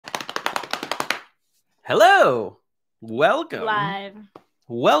Hello. Welcome. Live.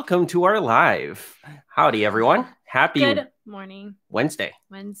 Welcome to our live. Howdy, everyone. Happy Good morning. Wednesday.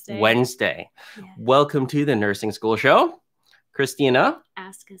 Wednesday. Yeah. Welcome to the Nursing School Show. Christina.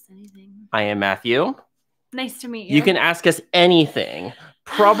 Ask us anything. I am Matthew. Nice to meet you. You can ask us anything.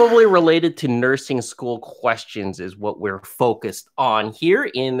 Probably related to nursing school questions is what we're focused on here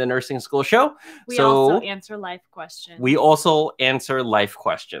in the Nursing School Show. We also answer life questions.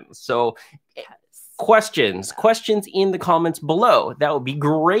 So questions in the comments below. That would be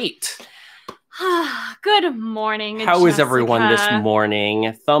great. Good morning. How is everyone this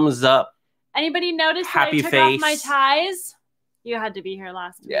morning? Thumbs up. Anybody notice Happy that I took face. off my ties? You had to be here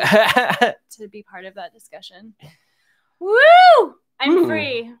last week to be part of that discussion. Woo! I'm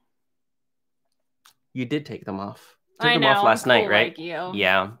free. You did take them off. I know, them off last night, right? Like you.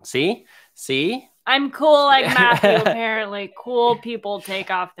 Yeah. See? I'm cool like Matthew, apparently. Cool people take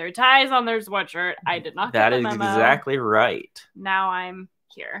off their ties on their sweatshirt. I did not get the memo. That is exactly right. Now I'm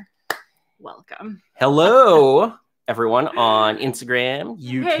here. Welcome. Hello, everyone on Instagram,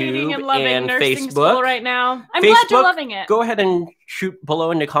 YouTube, Hating and loving and nursing Facebook. School right now. I'm glad you're loving it. Go ahead and shoot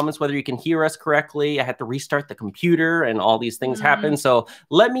below in the comments whether you can hear us correctly. I had to restart the computer and all these things happen. So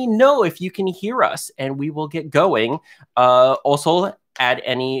let me know if you can hear us and we will get going. Also, add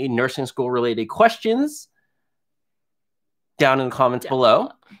any nursing school related questions down in the comments below.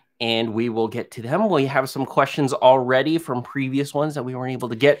 And we will get to them. We have some questions already from previous ones that we weren't able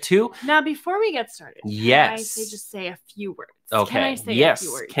to get to. Now, before we get started, can I just say a few words? Okay. Can I say a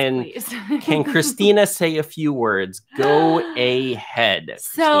few words, please? Can Christina say a few words? Go ahead, Christina.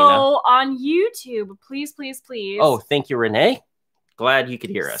 So, on YouTube, please. Oh, thank you, Renee. Glad you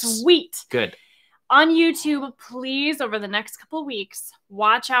could hear us. Sweet. Good. On YouTube, please, over the next couple of weeks,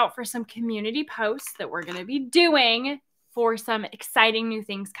 watch out for some community posts that we're going to be doing for some exciting new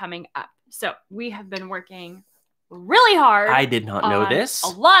things coming up. So we have been working really hard. I did not know this. A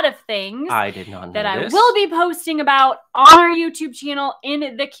lot of things. I did not know that this. I will be posting about on our YouTube channel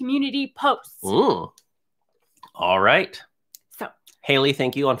in the community posts. Ooh. All right. So Haley,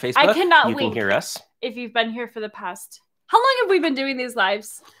 thank you on Facebook. I cannot You wait. can hear us. If you've been here for the past, how long have we been doing these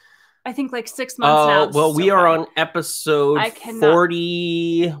lives? I think like 6 months now. Well, we are on episode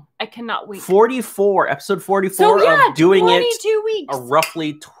 40. I cannot wait. 44. Episode 44 of doing 22 weeks.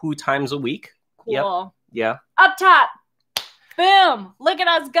 Roughly 2 times a week. Cool. Yep. Yeah. Up top. Boom. Look at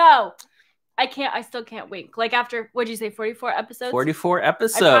us go. I still can't wink. Like after, what'd you say, 44 episodes? 44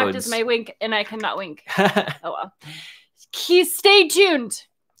 episodes. I practiced my wink and I cannot wink. Oh well. Stay tuned.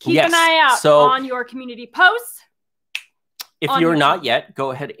 Keep an eye out on your community posts. If you're not yet,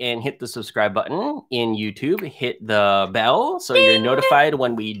 go ahead and hit the subscribe button in YouTube. Hit the bell so you're notified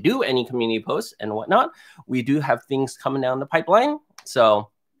when we do any community posts and whatnot. We do have things coming down the pipeline,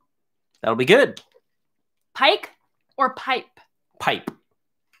 so that'll be good. Pike or pipe? Pipe.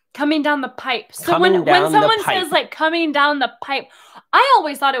 Coming down the pipe. So when someone says like coming down the pipe, I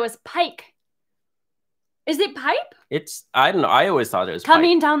always thought it was pike. Is it pipe? I don't know. I always thought it was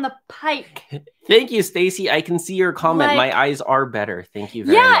coming down the pike. Thank you, Stacy. I can see your comment. My eyes are better. Thank you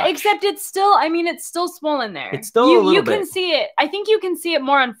very much. Yeah, except it's still swollen there. It's still a little bit. You can see it. I think you can see it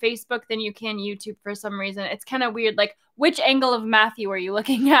more on Facebook than you can YouTube for some reason. It's kind of weird. Like, which angle of Matthew are you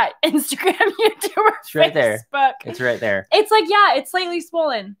looking at? Instagram, YouTube, or it's right Facebook? There. It's right there. It's like, yeah, it's slightly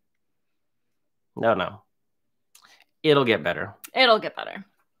swollen. No. It'll get better. It'll get better.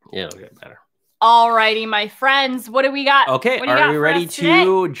 Alrighty, my friends. What do we got? Okay, are we ready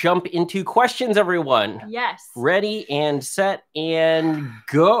to jump into questions, everyone? Yes. Ready and set and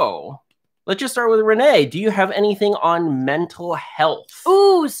go. Let's just start with Renee. Do you have anything on mental health?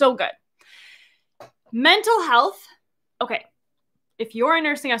 Ooh, so good. Mental health. Okay. If you're a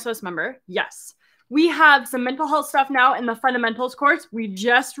Nursing SOS member, yes. We have some mental health stuff now in the fundamentals course. We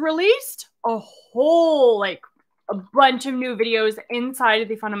just released a whole, a bunch of new videos inside of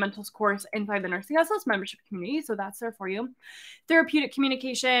the fundamentals course inside the Nursing SOS membership community. So that's there for you. Therapeutic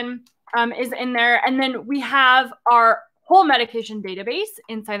communication is in there. And then we have our whole medication database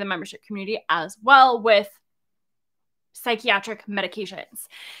inside the membership community as well with psychiatric medications.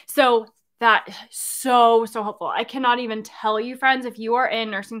 So that is so helpful. I cannot even tell you, friends, if you are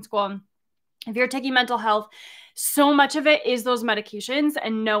in nursing school, if you're taking mental health, so much of it is those medications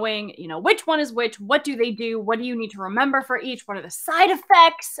and knowing, which one is which, what do they do, what do you need to remember for each, what are the side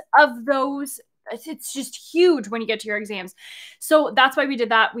effects of those. It's just huge when you get to your exams. So that's why we did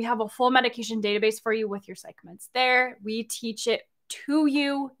that. We have a full medication database for you with your psych meds there. We teach it to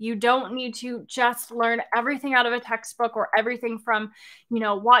you. You don't need to just learn everything out of a textbook or everything from,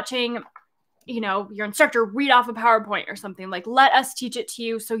 watching you know, your instructor read off a PowerPoint or something. Like, let us teach it to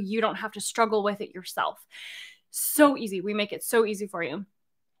you so you don't have to struggle with it yourself. So easy. We make it so easy for you.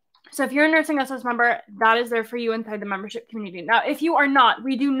 So if you're a Nursing SOS member, that is there for you inside the membership community. Now, if you are not,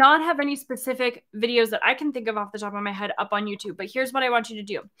 we do not have any specific videos that I can think of off the top of my head up on YouTube. But here's what I want you to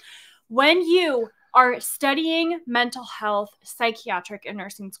do. When you are studying mental health, psychiatric, and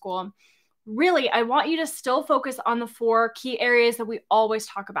nursing school, really, I want you to still focus on the 4 key areas that we always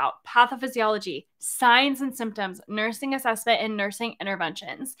talk about: pathophysiology, signs and symptoms, nursing assessment, and nursing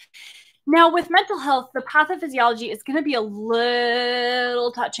interventions. Now, with mental health, the pathophysiology is going to be a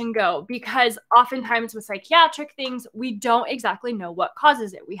little touch and go, because oftentimes with psychiatric things, we don't exactly know what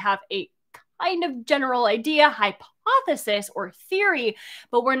causes it. We have a kind of general idea, hypothesis, or theory,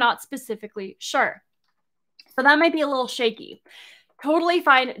 but we're not specifically sure. So that might be a little shaky. Totally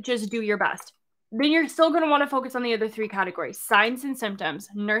fine. Just do your best. Then you're still going to want to focus on the other 3 categories: signs and symptoms,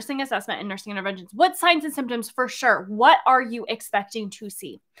 nursing assessment, and nursing interventions. What signs and symptoms for sure? What are you expecting to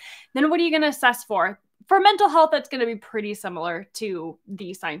see? Then what are you going to assess for? For mental health, that's going to be pretty similar to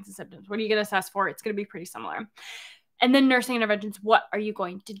the signs and symptoms. What are you going to assess for? It's going to be pretty similar. And then nursing interventions, what are you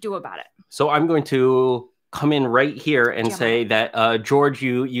going to do about it? So I'm going to come in right here and say that, George,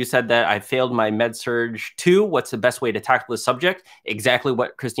 you said that I failed my Med-Surg 2. What's the best way to tackle this subject? Exactly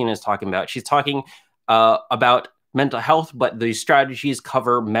what Christina is talking about. She's talking about mental health, but the strategies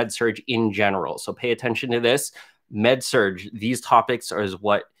cover Med-Surg in general. So pay attention to this. Med-Surg, these topics are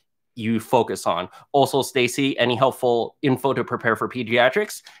what you focus on. Also, Stacy, any helpful info to prepare for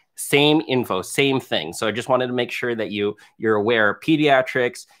pediatrics? Same info, same thing. So I just wanted to make sure that you're aware.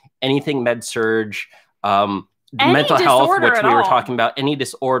 Pediatrics, anything Med-Surg, mental health, which we were talking about, any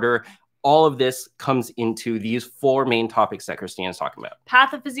disorder, all of this comes into these 4 main topics that Christina is talking about.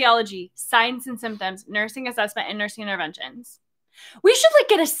 Pathophysiology, signs and symptoms, nursing assessment, and nursing interventions. We should like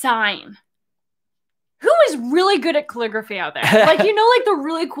get a sign. Who is really good at calligraphy out there? Like, you know, like the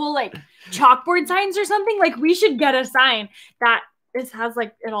really cool like chalkboard signs or something? Like, we should get a sign that this has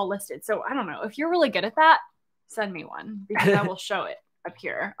like it all listed. So I don't know. If you're really good at that, send me one, because I will show it up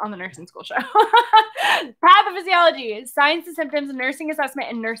here on the Nursing School Show. Pathophysiology, signs and symptoms, nursing assessment,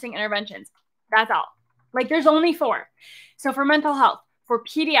 and nursing interventions. That's all. Like, there's only 4. So for mental health, for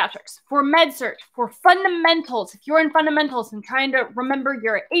pediatrics, for Med-Surg, for fundamentals, if you're in fundamentals and trying to remember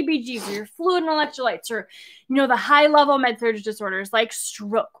your ABGs or your fluid and electrolytes, or, you know, the high-level Med-Surg disorders like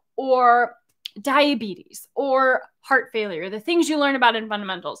stroke or diabetes or heart failure, the things you learn about in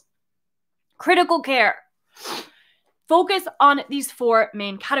fundamentals, critical care. Focus on these 4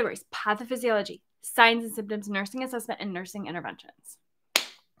 main categories: pathophysiology, signs and symptoms, nursing assessment, and nursing interventions.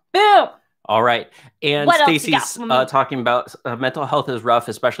 Boom! All right. And Stacy's talking about mental health is rough,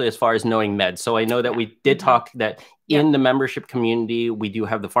 especially as far as knowing meds. So I know that we did talk that in the membership community, we do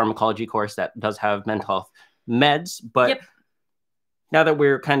have the pharmacology course that does have mental health meds. But now that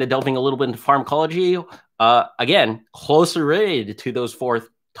we're kind of delving a little bit into pharmacology, again, closely related to those 4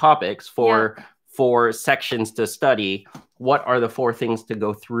 topics for 4 sections to study, what are the 4 things to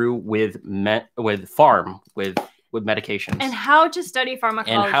go through with medications, and how to study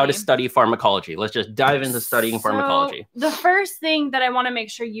pharmacology. Let's just dive into studying pharmacology. The first thing that I want to make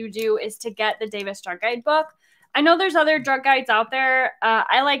sure you do is to get the Davis Drug Guide book. I know there's other drug guides out there.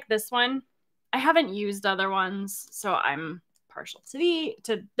 I like this one. I haven't used other ones, so I'm partial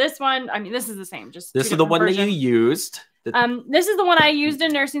to this one. I mean, this is the same. Just this is the one that you used. This is the one I used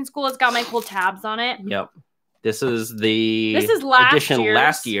in nursing school. It's got my cool tabs on it. Yep. This is edition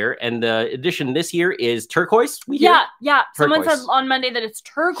last year, and the edition this year is turquoise. Yeah. Turquoise. Someone said on Monday that it's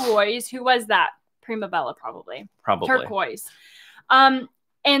turquoise. Who was that? Prima Bella, probably. Turquoise.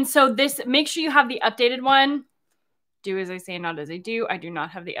 And so this, make sure you have the updated one. Do as I say, not as I do. I do not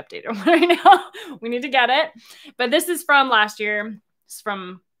have the updated one right now. We need to get it. But this is from last year. It's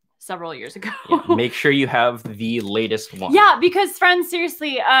from several years ago. Make sure you have the latest one. Yeah, because friends,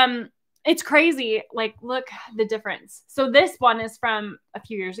 seriously, it's crazy. Like, look the difference. So this one is from a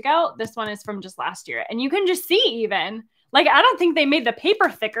few years ago. This one is from just last year. And you can just see even, like, I don't think they made the paper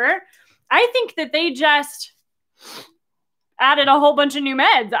thicker. I think that they just added a whole bunch of new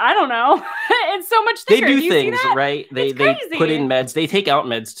meds. I don't know. It's so much thicker. They do things, right? They put in meds. They take out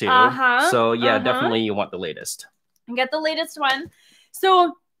meds too. So yeah, definitely you want the latest. And get the latest one.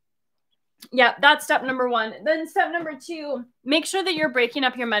 So yeah, that's step number 1. Then step number 2, make sure that you're breaking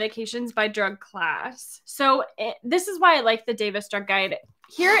up your medications by drug class. So this is why I like the Davis Drug Guide.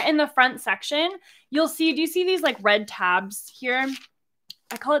 Here in the front section, you'll see, do you see these like red tabs here?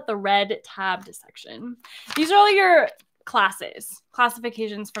 I call it the red tabbed section. These are all your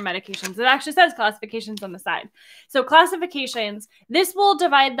classifications for medications. It actually says classifications on the side. So classifications, this will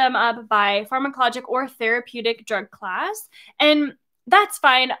divide them up by pharmacologic or therapeutic drug class. And that's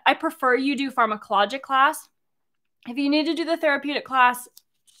fine. I prefer you do pharmacologic class. If you need to do the therapeutic class,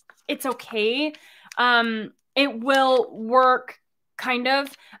 it's okay. It will work kind of,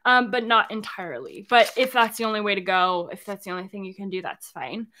 but not entirely. But if that's the only way to go, if that's the only thing you can do, that's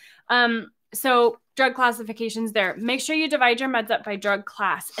fine. So drug classifications there. Make sure you divide your meds up by drug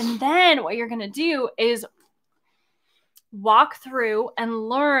class. And then what you're going to do is walk through and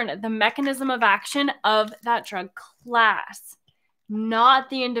learn the mechanism of action of that drug class, not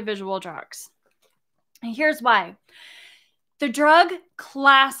the individual drugs. And here's why. The drug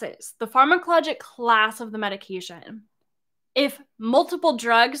classes, the pharmacologic class of the medication, if multiple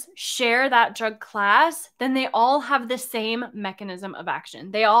drugs share that drug class, then they all have the same mechanism of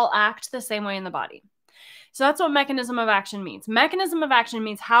action. They all act the same way in the body. So that's what mechanism of action means. Mechanism of action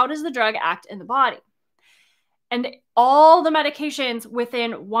means how does the drug act in the body? And all the medications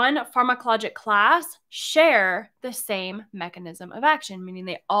within one pharmacologic class share the same mechanism of action, meaning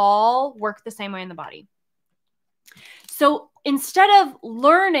they all work the same way in the body. So instead of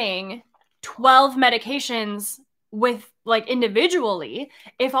learning 12 medications with like individually,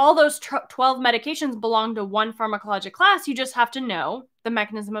 if all those 12 medications belong to one pharmacologic class, you just have to know the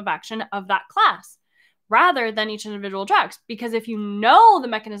mechanism of action of that class rather than each individual drugs. Because if you know the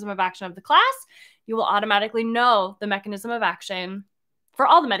mechanism of action of the class, you will automatically know the mechanism of action for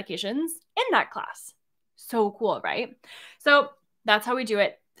all the medications in that class. So cool, right? So that's how we do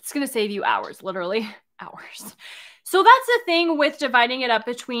it. It's going to save you hours, literally hours. So that's the thing with dividing it up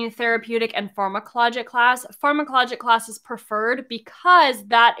between therapeutic and pharmacologic class. Pharmacologic class is preferred because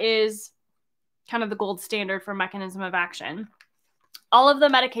that is kind of the gold standard for mechanism of action. All of the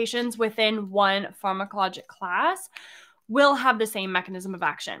medications within one pharmacologic class will have the same mechanism of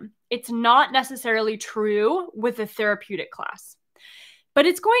action. It's not necessarily true with the therapeutic class, but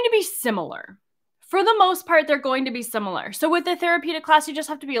it's going to be similar. For the most part, they're going to be similar. So with the therapeutic class, you just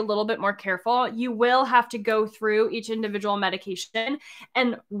have to be a little bit more careful. You will have to go through each individual medication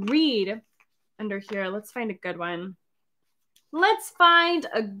and read under here. Let's find a good one. Let's find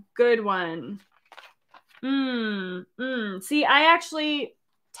a good one. See, I actually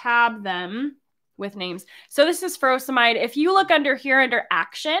tab them with names. So this is furosemide. If you look under here under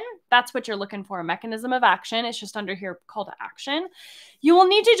action, that's what you're looking for, mechanism of action. It's just under here call to action. You will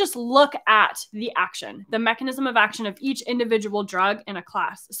need to just look at the action, the mechanism of action of each individual drug in a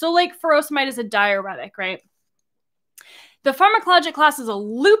class. So like furosemide is a diuretic, right? The pharmacologic class is a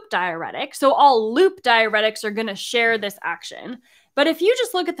loop diuretic. So all loop diuretics are going to share this action. But if you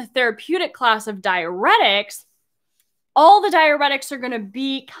just look at the therapeutic class of diuretics, all the diuretics are going to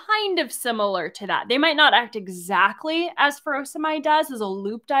be kind of similar to that. They might not act exactly as furosemide does, as a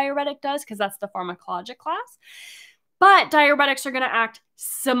loop diuretic does, because that's the pharmacologic class. But diuretics are going to act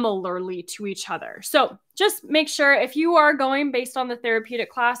similarly to each other. So just make sure if you are going based on the therapeutic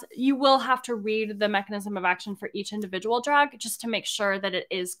class, you will have to read the mechanism of action for each individual drug just to make sure that it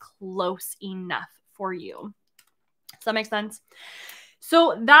is close enough for you. Does that make sense?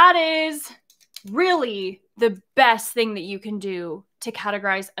 So that is really the best thing that you can do to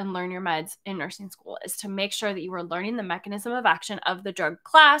categorize and learn your meds in nursing school is to make sure that you are learning the mechanism of action of the drug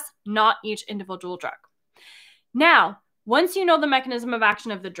class, not each individual drug. Now, once you know the mechanism of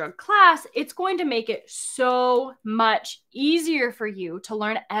action of the drug class, it's going to make it so much easier for you to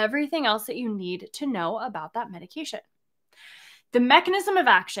learn everything else that you need to know about that medication. The mechanism of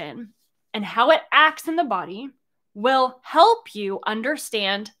action and how it acts in the body will help you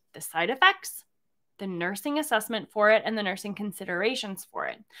understand the side effects, the nursing assessment for it, and the nursing considerations for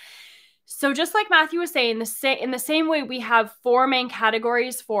it. So just like Matthew was saying, in the same way we have 4 main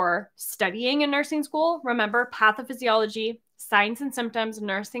categories for studying in nursing school. Remember, pathophysiology, signs and symptoms,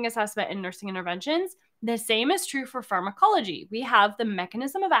 nursing assessment, and nursing interventions. The same is true for pharmacology. We have the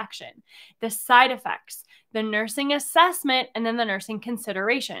mechanism of action, the side effects, the nursing assessment, and then the nursing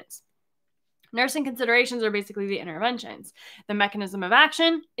considerations. Nursing considerations are basically the interventions. The mechanism of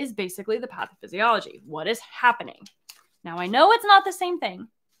action is basically the pathophysiology. What is happening? Now, I know it's not the same thing,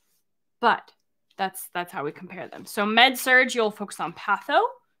 but that's how we compare them. So med-surg, you'll focus on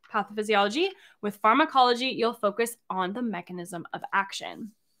pathophysiology. With pharmacology, you'll focus on the mechanism of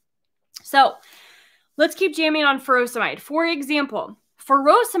action. So let's keep jamming on furosemide. For example,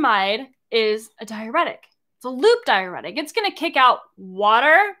 furosemide is a diuretic. It's a loop diuretic. It's going to kick out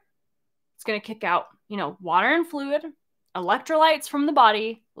water. It's going to kick out, water and fluid, electrolytes from the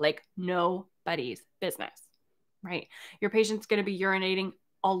body like nobody's business, right? Your patient's going to be urinating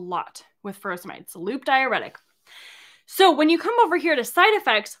a lot with furosemide. It's a loop diuretic. So when you come over here to side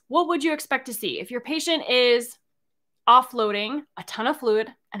effects, what would you expect to see? If your patient is offloading a ton of fluid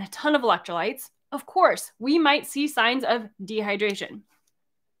and a ton of electrolytes, of course, we might see signs of dehydration.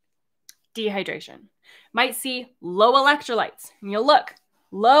 Might see low electrolytes. And you'll look,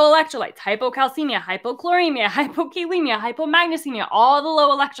 low electrolytes, hypocalcemia, hypochloremia, hypokalemia, hypomagnesemia, all the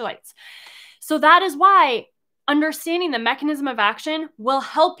low electrolytes. So that is why understanding the mechanism of action will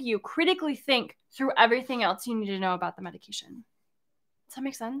help you critically think through everything else you need to know about the medication. Does that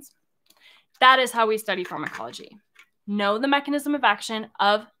make sense? That is how we study pharmacology. Know the mechanism of action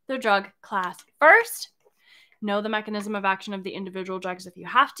of the drug class first. Know the mechanism of action of the individual drugs if you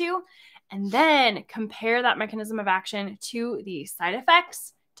have to. And then compare that mechanism of action to the side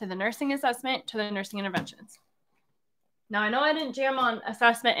effects, to the nursing assessment, to the nursing interventions. Now, I know I didn't jam on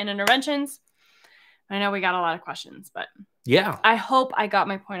assessment and interventions. I know we got a lot of questions, but yeah, I hope I got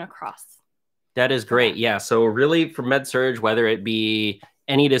my point across. That is great. Yeah. So really for med-surg, whether it be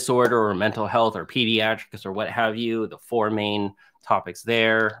any disorder or mental health or pediatrics or what have you, the 4 main topics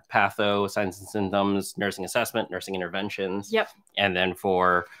there: patho, signs and symptoms, nursing assessment, nursing interventions. Yep. And then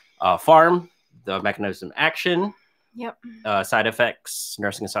for pharm, the mechanism action, yep, side effects,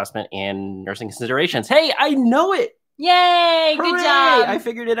 nursing assessment, and nursing considerations. Hey, I know it. Yay. Hooray! Good job. I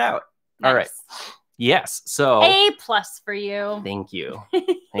figured it out. Nice. All right. Yes. So A+ for you. Thank you.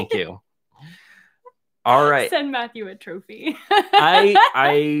 Thank you. All right. Send Matthew a trophy.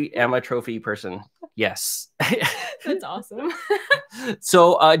 I am a trophy person. Yes. That's awesome.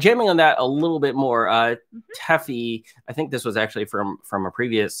 So jamming on that a little bit more, Teffy, I think this was actually from a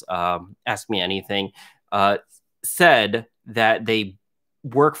previous Ask Me Anything, said that they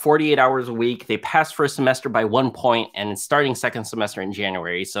work 48 hours a week. They passed first semester by 1 point and starting second semester in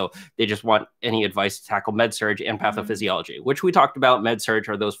January. So they just want any advice to tackle med-surg and pathophysiology, which we talked about. Med-surg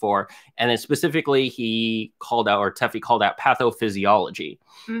are those 4. And then specifically he called out, or Teffy called out, pathophysiology.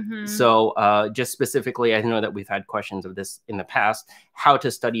 So just specifically, I know that we've had questions of this in the past, how to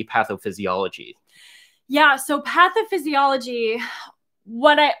study pathophysiology. Yeah. So pathophysiology,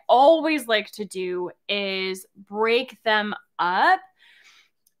 what I always like to do is break them up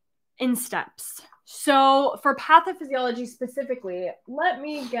in steps. So for pathophysiology specifically, let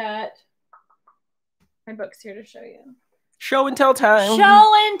me get my books here to show you. Show and tell time.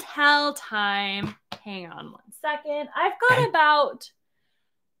 Show and tell time. Hang on 1 second. I've got about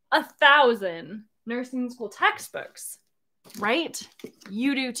 1,000 nursing school textbooks, right?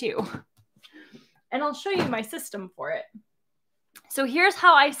 You do too. And I'll show you my system for it. So here's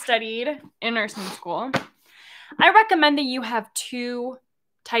how I studied in nursing school. I recommend that you have 2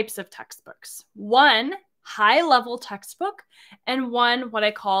 types of textbooks. 1 high-level textbook and 1 what I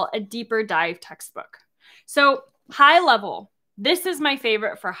call a deeper dive textbook. So high level, this is my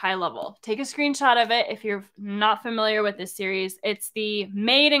favorite for high level. Take a screenshot of it if you're not familiar with this series. It's the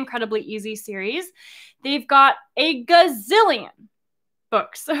Made Incredibly Easy series. They've got a gazillion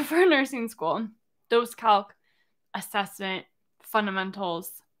books for nursing school. Dose calc, assessment,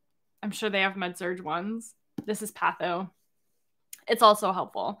 fundamentals. I'm sure they have med-surg ones. This is patho. It's also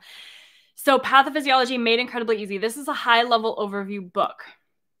helpful. So Pathophysiology Made Incredibly Easy. This is a high-level overview book.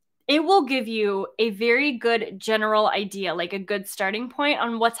 It will give you a very good general idea, like a good starting point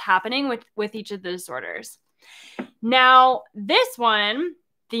on what's happening with each of the disorders. Now, this one,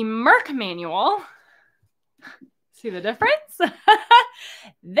 the Merck Manual, see the difference?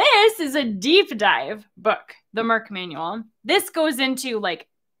 This is a deep dive book, the Merck Manual. This goes into like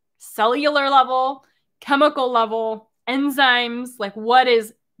cellular level, chemical level, enzymes, like what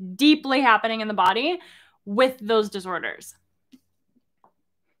is deeply happening in the body with those disorders.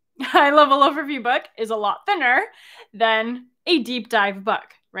 High level overview book is a lot thinner than a deep dive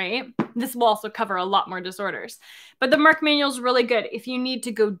book, right? This will also cover a lot more disorders. But the Merck Manual is really good. If you need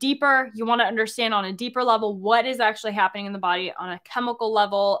to go deeper, you want to understand on a deeper level what is actually happening in the body on a chemical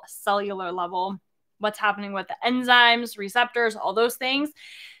level, a cellular level, what's happening with the enzymes, receptors, all those things.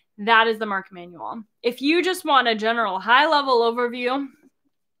 That is the Merck Manual. If you just want a general high-level overview,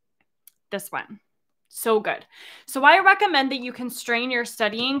 this one. So good. So I recommend that you constrain your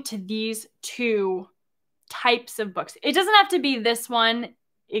studying to these 2 types of books. It doesn't have to be this one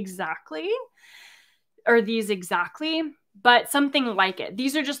exactly, or these exactly, but something like it.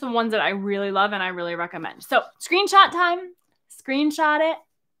 These are just the ones that I really love and I really recommend. So screenshot time. Screenshot it.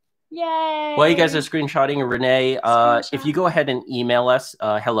 Yay. While you guys are screenshotting, Renee, if you go ahead and email us,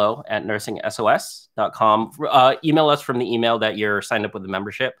 hello@nursingsos.com, email us from the email that you're signed up with the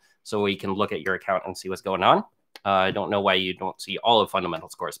membership so we can look at your account and see what's going on. I don't know why you don't see all of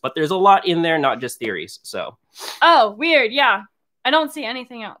fundamentals course, but there's a lot in there, not just theories. So. Oh, weird. Yeah. I don't see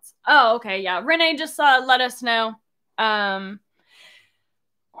anything else. Oh, okay. Yeah. Renee just let us know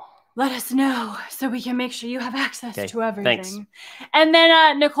let us know so we can make sure you have access to everything. Thanks. And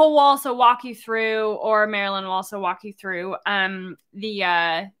then Nicole will also walk you through, or Marilyn will also walk you through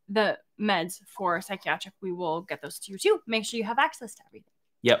the meds for psychiatric. We will get those to you too. Make sure you have access to everything.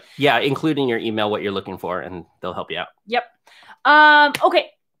 Yep. Yeah, including your email, what you're looking for, and they'll help you out. Yep. Okay.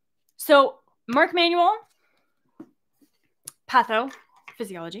 So Mark Manual,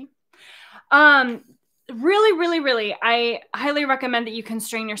 pathophysiology. Really, really, really, I highly recommend that you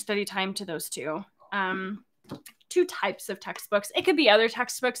constrain your study time to those two. Two types of textbooks. It could be other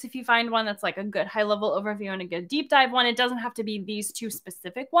textbooks if you find one that's like a good high-level overview and a good deep dive one. It doesn't have to be these two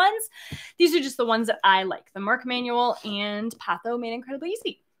specific ones. These are just the ones that I like. The Mark Manual and Patho Made Incredibly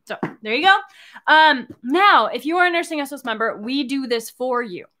Easy. So there you go. Now, if you are a Nursing SOS member, we do this for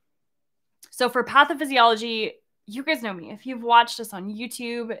you. So for pathophysiology, you guys know me. If you've watched us on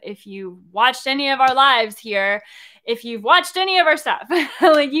YouTube, if you've watched any of our lives here, if you've watched any of our stuff,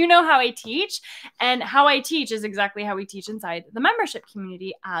 like, you know how I teach, and how I teach is exactly how we teach inside the membership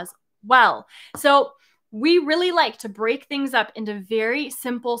community as well. So we really like to break things up into very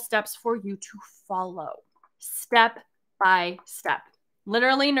simple steps for you to follow, step by step.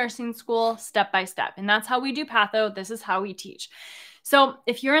 Literally nursing school, step by step. And that's how we do Patho. This is how we teach. So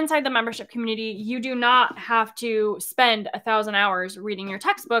if you're inside the membership community, you do not have to spend 1,000 hours reading your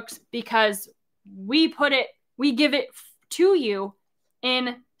textbooks, because we give it to you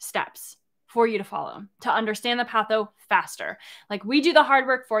in steps for you to follow, to understand the Patho faster. Like, we do the hard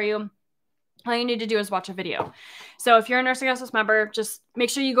work for you. All you need to do is watch a video. So if you're a Nursing SOS member, just make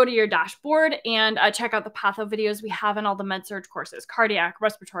sure you go to your dashboard and check out the Patho videos we have in all the med-surg courses: cardiac,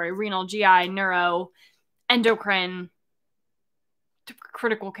 respiratory, renal, GI, neuro, endocrine,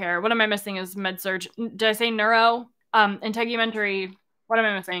 critical care. What am I missing is med-surg. Did I say neuro? Integumentary. What am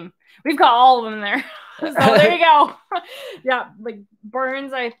I missing? We've got all of them there. So there you go. Yeah, like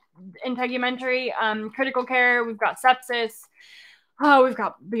burns, integumentary, critical care. We've got sepsis. Oh, we've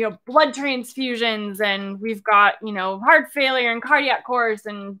got, blood transfusions, and we've got, heart failure and cardiac course,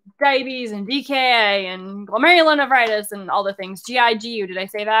 and diabetes and DKA and glomerulonephritis and all the things. GIGU, did I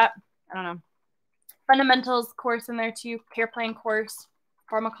say that? I don't know. Fundamentals course in there too. Care plan course.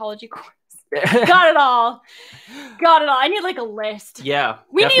 Pharmacology course. Got it all. Got it all. I need like a list. Yeah.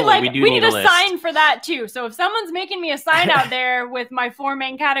 We need a sign for that too. So if someone's making me a sign out there with my 4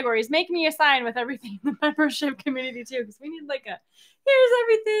 main categories, make me a sign with everything in the membership community too, because we need like here's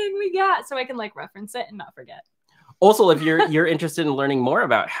everything we got, so I can like reference it and not forget. Also, if you're interested in learning more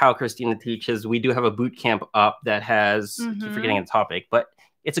about how Christina teaches, we do have a boot camp up that has, I keep forgetting the topic, but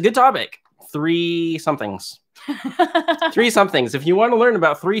it's a good topic. 3 somethings. 3 somethings. If you want to learn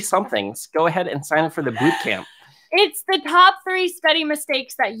about 3 somethings, go ahead and sign up for the boot camp. It's the top 3 study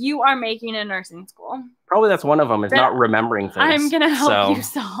mistakes that you are making in nursing school. Probably that's one of them, is not remembering things. I'm going to help you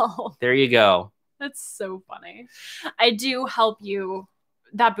solve. There you go. That's so funny. I do help you.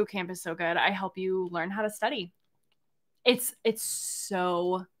 That boot camp is so good. I help you learn how to study. It's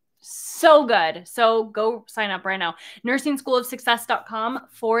so good. So go sign up right now.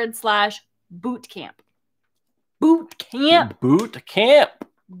 NursingSchoolOfSuccess.com/boot camp. Boot camp. Boot camp.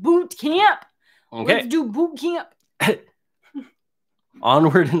 Boot camp. Okay. Let's do boot camp.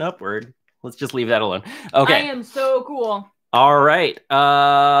 Onward and upward. Let's just leave that alone. Okay. I am so cool. All right.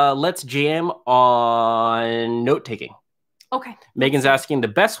 Let's jam on note-taking. Okay. Megan's asking the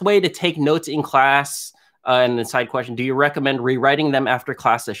best way to take notes in class. And the side question, do you recommend rewriting them after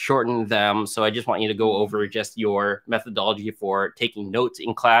class to shorten them? So I just want you to go over just your methodology for taking notes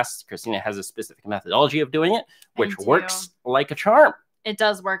in class. Christina has a specific methodology of doing it, which works like a charm. It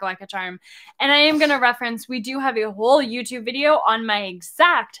does work like a charm. And I am going to reference, we do have a whole YouTube video on my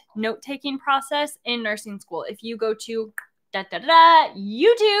exact note-taking process in nursing school. If you go to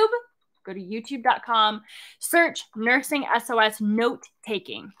YouTube, go to youtube.com, search Nursing SOS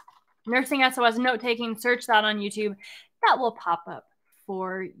Note-Taking. Nursing SOS Note-Taking, search that on YouTube. That will pop up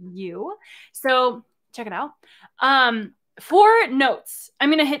for you. So check it out. For notes, I'm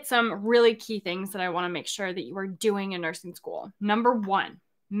going to hit some really key things that I want to make sure that you are doing in nursing school. Number 1,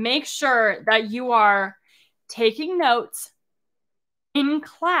 make sure that you are taking notes in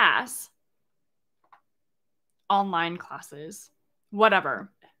class, online classes,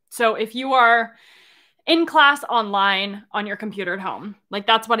 whatever. So if you are in class online on your computer at home, like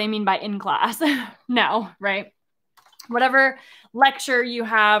that's what I mean by in class now, right? Whatever lecture you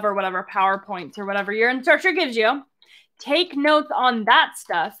have or whatever PowerPoints or whatever your instructor gives you, take notes on that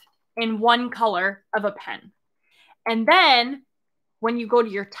stuff in one color of a pen. And then when you go to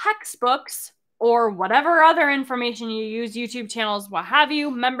your textbooks or whatever other information you use, YouTube channels, what have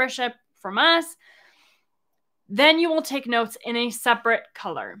you, membership from us, Then you will take notes in a separate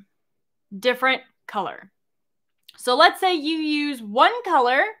color, different color. So let's say you use one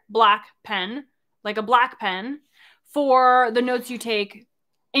color, black pen, like a black pen, for the notes you take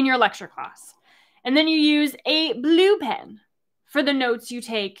in your lecture class. And then you use a blue pen for the notes you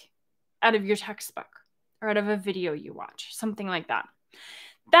take out of your textbook or out of a video you watch, something like that.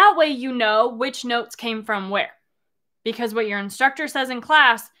 That way you know which notes came from where. Because what your instructor says in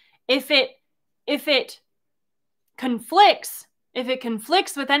class, if it conflicts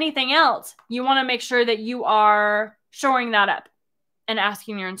with anything else, you want to make sure that you are showing that up and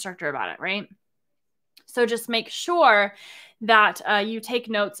asking your instructor about it, right? So just make sure that you take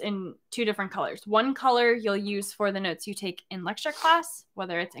notes in two different colors. One color you'll use for the notes you take in lecture class,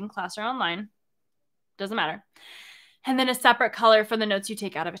 whether it's in class or online, doesn't matter. And then a separate color for the notes you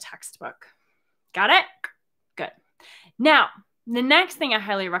take out of a textbook. Got it? Good. Now, the next thing I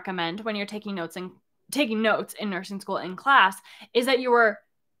highly recommend when you're taking notes in nursing school in class is that you are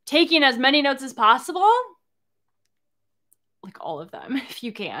taking as many notes as possible, like all of them, if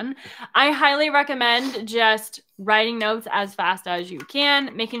you can. I highly recommend just writing notes as fast as you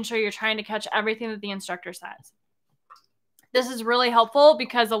can, making sure you're trying to catch everything that the instructor says. This is really helpful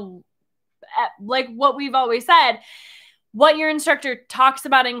because, like what we've always said, what your instructor talks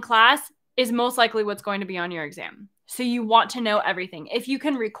about in class is most likely what's going to be on your exam. So you want to know everything. If you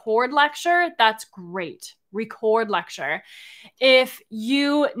can record lecture, that's great. Record lecture. If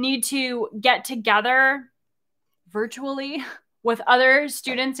you need to get together virtually with other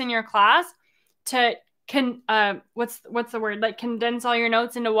students in your class to what's the word? Like condense all your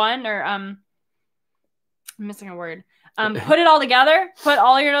notes into one, or I'm missing a word. Put it all together, put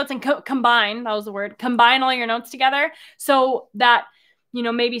all your notes and combine, that was the word, combine all your notes together so that, you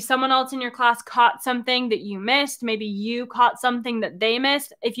know, maybe someone else in your class caught something that you missed. Maybe you caught something that they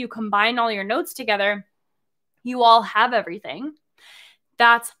missed. If you combine all your notes together, you all have everything.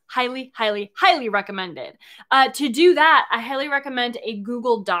 That's highly, highly, highly recommended. To do that, I highly recommend a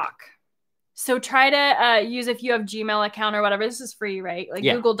Google Doc. So try to use, if you have Gmail account or whatever, this is free, right? Like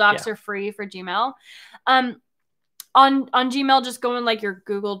Google Docs are free for Gmail. On Gmail, just go in like your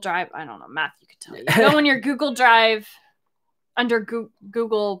Google Drive. I don't know, math, you could tell you. Go in your Google Drive under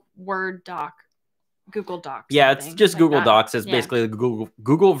Google Word Doc, Google Docs. Yeah, it's just like Google Docs. It's basically the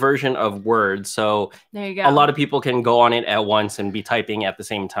Google version of Word. So there you go. A lot of people can go on it at once and be typing at the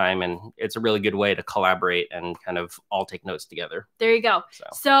same time. And it's a really good way to collaborate and kind of all take notes together. There you go.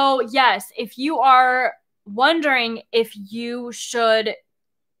 So yes, if you are wondering if you should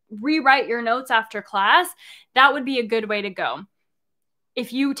rewrite your notes after class, that would be a good way to go.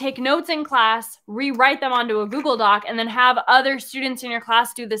 If you take notes in class, rewrite them onto a Google Doc, and then have other students in your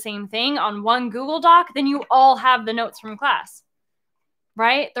class do the same thing on one Google Doc, then you all have the notes from class,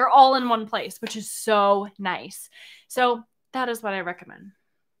 right? They're all in one place, which is so nice. So that is what I recommend.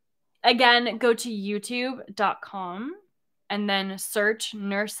 Again, go to youtube.com and then search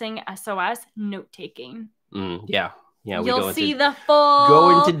Nursing SOS note-taking. Yeah, you'll see the full.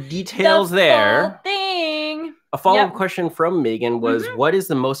 Go into details there. Thing. A follow-up question from Megan was, what is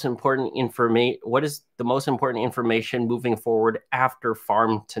the most important information moving forward after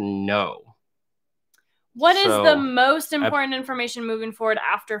pharm to know? What is the most important information moving forward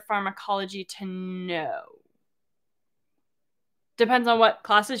after pharmacology to know? Depends on what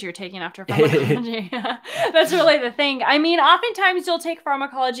classes you're taking after pharmacology. That's really the thing. I mean, oftentimes you'll take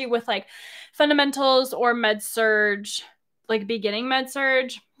pharmacology with like fundamentals or med-surg, like beginning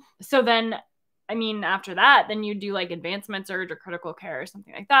med-surg. So then, I mean, after that, then you do like advanced med-surg or critical care or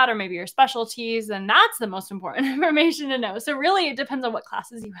something like that, or maybe your specialties, and that's the most important information to know. So really, it depends on what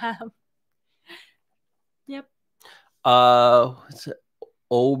classes you have. Yep.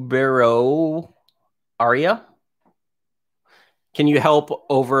 Obero Aria? Can you help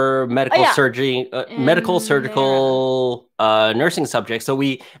over medical surgery, medical surgical nursing subjects? So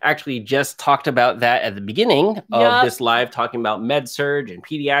we actually just talked about that at the beginning of this live, talking about med-surg and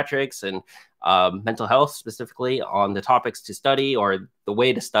pediatrics and mental health specifically on the topics to study or the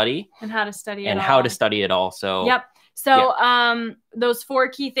way to study. And how to study and how to study it all. So those 4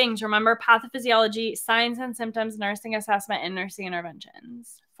 key things, remember: pathophysiology, signs and symptoms, nursing assessment, and nursing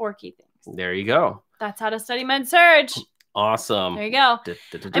interventions. 4 key things. There you go. That's how to study med-surg. Awesome. There you go.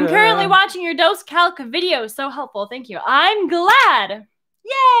 I'm currently watching your dose calc video. So helpful. Thank you. I'm glad.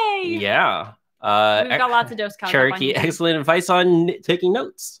 Yay. Yeah. We've got lots of dose calc. Cherokee, excellent advice on taking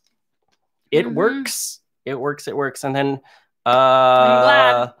notes. It works. It works. And then I'm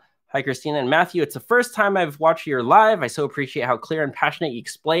glad. Hi, Christina and Matthew. It's the first time I've watched your live. I so appreciate how clear and passionate you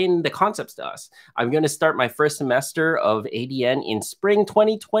explain the concepts to us. I'm going to start my first semester of ADN in spring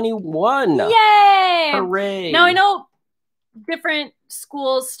 2021. Yay! Hooray! Now I know different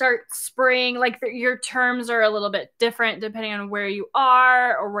schools start spring, like your terms are a little bit different depending on where you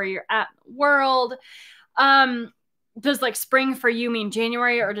are or where you're at in the world. Does like spring for you mean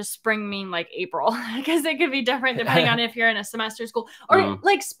January, or does spring mean like April? Because it could be different depending on if you're in a semester school, or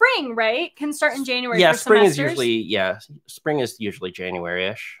like spring, right? Can start in January. Yeah, for spring semesters. spring is usually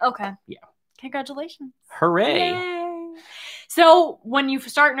January-ish. Okay. Yeah. Congratulations. Hooray. Yay. So when you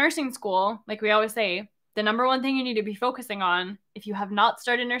start nursing school, like we always say, the number one thing you need to be focusing on, if you have not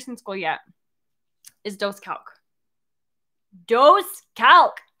started nursing school yet, is dose calc. Dose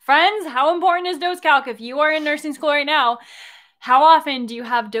calc. Friends, how important is dose calc? If you are in nursing school right now, how often do you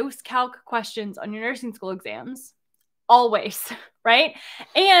have dose calc questions on your nursing school exams? Always, right?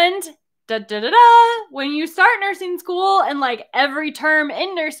 And when you start nursing school and like every term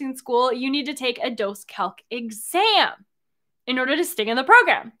in nursing school, you need to take a dose calc exam in order to stay in the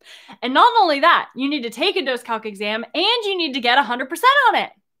program. And not only that, you need to take a dose calc exam and you need to get 100% on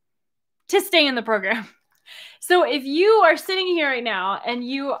it to stay in the program. So if you are sitting here right now and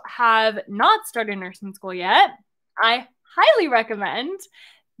you have not started nursing school yet, I highly recommend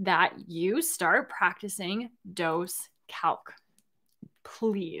that you start practicing dose calc.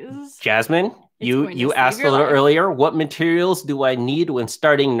 Please. Jasmine, you asked a little earlier, what materials do I need when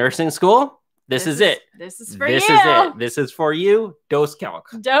starting nursing school? This is it. This is for you. This is it. This is for you. Dose calc.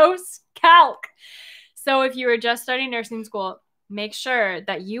 Dose calc. So if you are just starting nursing school, make sure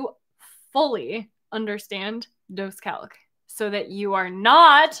that you fully understand dose calc so that you are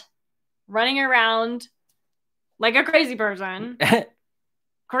not running around like a crazy person.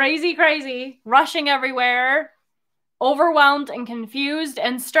 crazy, rushing everywhere, overwhelmed and confused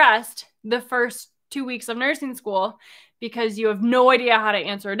and stressed the first 2 weeks of nursing school because you have no idea how to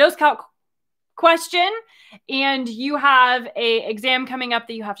answer a dose calc question and you have a exam coming up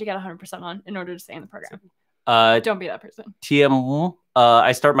that you have to get 100% on in order to stay in the program. Don't be that person. TM,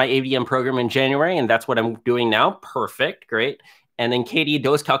 I start my ADM program in January, and that's what I'm doing now. Perfect. Great. And then Katie,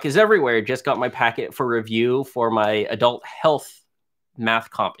 dose calc is everywhere. Just got my packet for review for my adult health math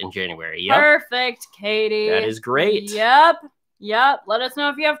comp in January. Yep. Perfect, Katie. That is great. Yep. Let us know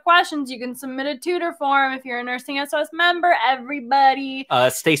if you have questions. You can submit a tutor form if you're a Nursing SOS member, everybody.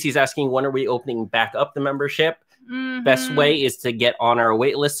 Stacy's asking, when are we opening back up the membership? Best way is to get on our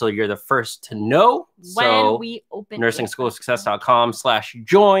wait list so you're the first to know. When we open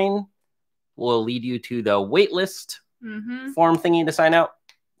NursingSchoolSuccess.com/join will lead you to the wait list form thingy to sign out.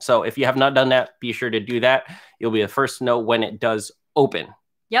 So if you have not done that, be sure to do that. You'll be the first to know when it does open.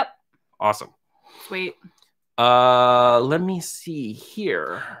 Yep. Awesome. Sweet. Let me see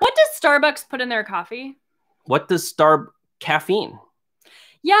here. What does Starbucks put in their coffee? What does caffeine?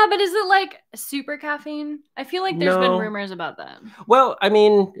 Yeah, but is it like super caffeine? I feel like there's been rumors about that. Well, I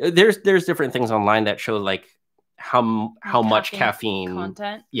mean, there's different things online that show like how much caffeine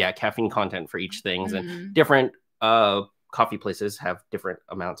content. Yeah, caffeine content for each things, and different coffee places have different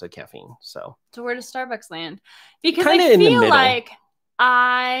amounts of caffeine. So where does Starbucks land? Because kinda I in the feel middle. like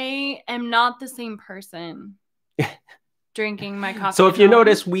I am not the same person drinking my coffee. So if you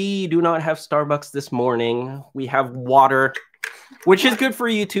notice, we do not have Starbucks this morning. We have water. Which is good for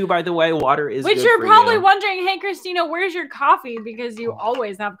you too, by the way. Water is good for you. Which you're probably wondering, hey, Christina, where's your coffee? Because you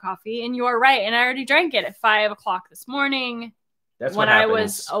always have coffee, and you are right. And I already drank it at 5 o'clock this morning. That's when I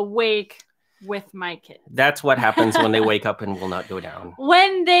was awake with my kids. That's what happens when they wake up and will not go down.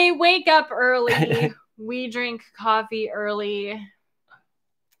 When they wake up early, we drink coffee early.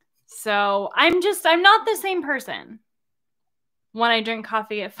 So I'm not the same person when I drink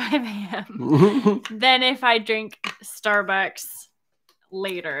coffee at 5 a.m. than if I drink Starbucks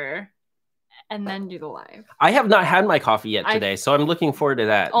later and then do the live. I have not had my coffee yet today, so I'm looking forward to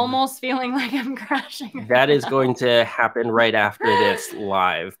that. Almost feeling like I'm crashing. That is going to happen right after this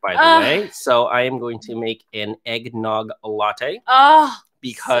live, by the way. So I am going to make an eggnog latte. Oh,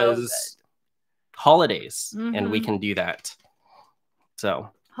 because so holidays, and we can do that. So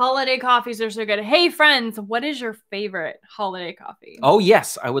holiday coffees are so good. Hey, friends, what is your favorite holiday coffee? Oh,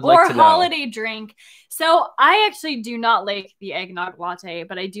 yes. I would like to know. Or holiday drink. So I actually do not like the eggnog latte,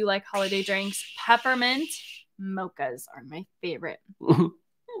 but I do like holiday drinks. Peppermint mochas are my favorite.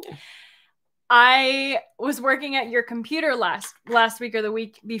 I was working at your computer last week or the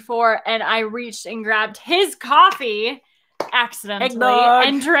week before, and I reached and grabbed his coffee accidentally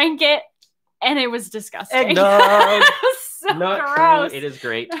and drank it, and it was disgusting. Eggnog. So not gross. True. It is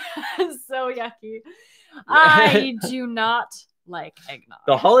great. So yucky. I do not like eggnog.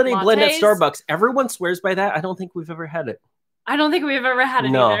 The holiday blend at Lattes? Starbucks. Everyone swears by that. I don't think we've ever had it. I don't think we've ever had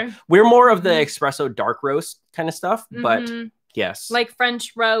it either. We're more of the espresso dark roast kind of stuff, but yes. Like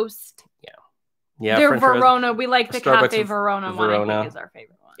French roast. Yeah. They're French Verona. Roast. We like the Starbucks Cafe Verona one. I think is our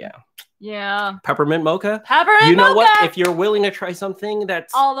favorite one. Yeah. Yeah. Peppermint mocha. Peppermint You know mocha! what? If you're willing to try something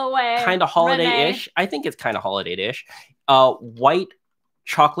that's all the way kind of holiday-ish, I think it's kind of holiday-ish. White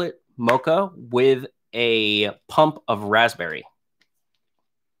chocolate mocha with a pump of raspberry.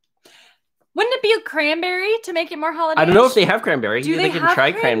 Wouldn't it be a cranberry to make it more holiday? I don't know if they have cranberry. Do they they can have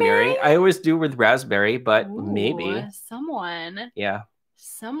try cranberry? I always do with raspberry, but Ooh, maybe.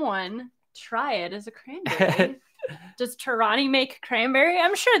 Someone try it as a cranberry. Does Tarani make cranberry?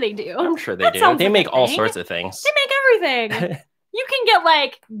 I'm sure they do. I'm sure they do. They make all sorts of things. They make everything. You can get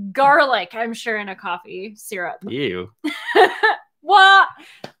like garlic, I'm sure, in a coffee syrup. Ew. Well,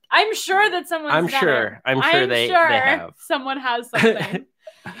 I'm sure that someone's I'm sure they have. Someone has something.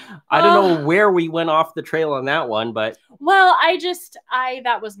 I don't know where we went off the trail on that one, but well,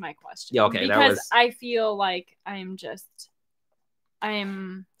 that was my question. Yeah, okay. Because I feel like I'm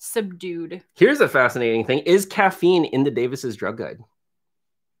subdued. Here's a fascinating thing. Is caffeine in the Davis's drug guide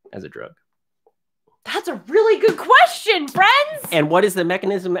as a drug? That's a really good question, friends. And what is the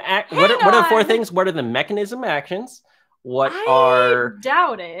mechanism? What are the four things? What are the mechanism actions? What are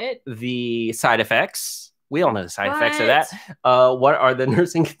doubt it. The side effects? We all know the side effects of that. What are the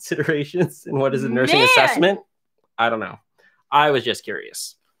nursing considerations? And what is the nursing assessment? I don't know. I was just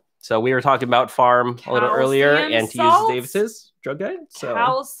curious. So we were talking about farm a little earlier and to use Davis's drug guide. So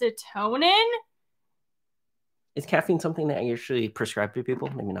calcitonin. Is caffeine something that I usually prescribe to people?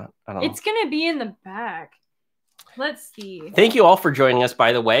 Maybe not. I don't know. It's going to be in the back. Let's see. Thank you all for joining us,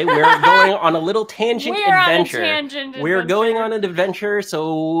 by the way. We're going on a little tangent adventure. We're going on an adventure,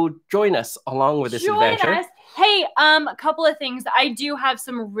 so join us along with this adventure. Hey, a couple of things. I do have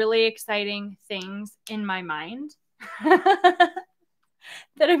some really exciting things in my mind that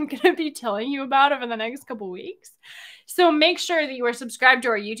I'm going to be telling you about over the next couple weeks. So make sure that you are subscribed to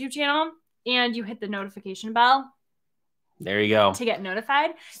our YouTube channel and you hit the notification bell. There you go. To get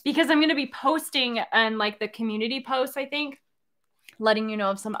notified, because I'm going to be posting on like the community posts, I think, letting you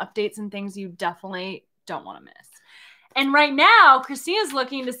know of some updates and things you definitely don't want to miss. And right now, Christina's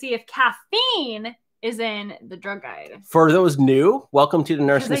looking to see if caffeine is in the drug guide. For those new, welcome to the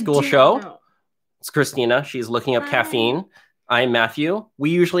Nursing School Show. It's Christina. She's looking up caffeine. I'm Matthew. We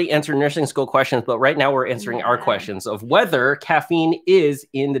usually answer nursing school questions, but right now we're answering our questions of whether caffeine is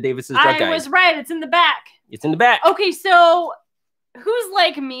in the Davis's drug guide. I was right. It's in the back. It's in the back. Okay, so who's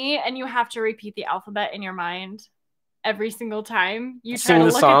like me and you have to repeat the alphabet in your mind every single time you try to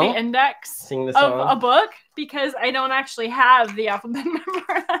look at the index of a book? Because I don't actually have the alphabet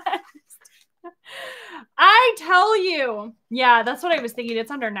memorized. I tell you. Yeah, that's what I was thinking.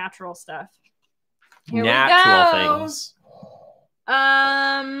 It's under natural stuff. Here natural things.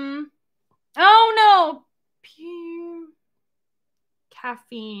 Oh no.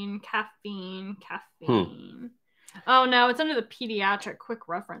 Caffeine. Oh no, it's under the pediatric quick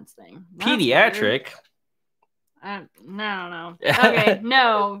reference thing. That's pediatric? Weird. I don't know. Okay,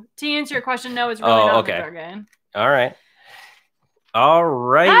 no. To answer your question, no, it's really not the drug guide. All right.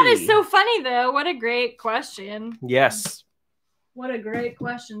 That is so funny though. What a great question. Yes. What a great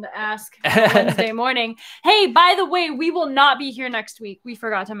question to ask Wednesday morning. Hey, by the way, we will not be here next week. We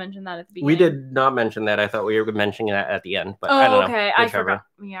forgot to mention that at the beginning. We did not mention that. I thought we were mentioning that at the end, but I don't know. Okay. I forgot.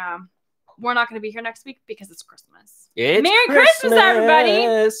 Yeah. We're not going to be here next week because it's Christmas. It's Merry Christmas,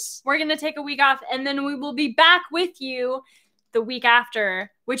 everybody. We're going to take a week off and then we will be back with you the week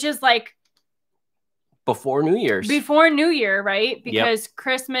after, which is like before New Year's. Before New Year, right? Because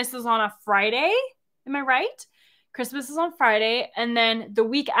Christmas is on a Friday. Am I right? Christmas is on Friday, and then the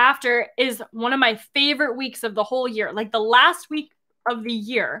week after is one of my favorite weeks of the whole year. Like the last week of the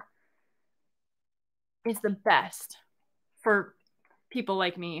year is the best for people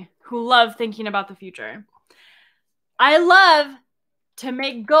like me who love thinking about the future. I love to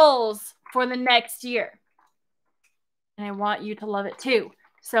make goals for the next year, and I want you to love it too.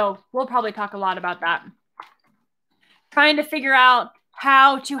 So we'll probably talk a lot about that. Trying to figure out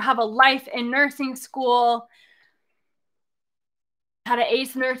how to have a life in nursing school, how to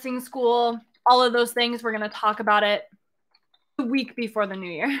ace nursing school, all of those things. We're going to talk about it the week before the new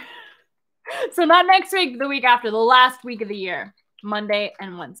year. So not next week, the week after, the last week of the year, Monday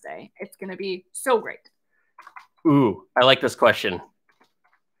and Wednesday. It's going to be so great. Ooh, I like this question.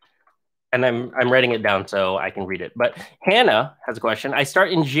 And I'm writing it down so I can read it. But Hannah has a question. I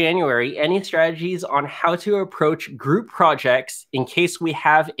start in January. Any strategies on how to approach group projects in case we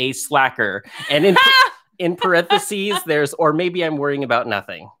have a slacker? And in parentheses, there's, or maybe I'm worrying about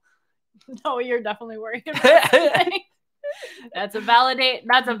nothing. No, you're definitely worrying about something. That's a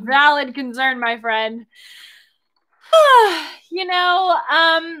valid concern, my friend. You know,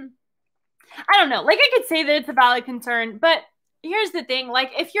 I don't know. Like, I could say that it's a valid concern, but here's the thing.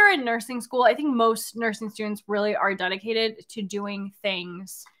 Like, if you're in nursing school, I think most nursing students really are dedicated to doing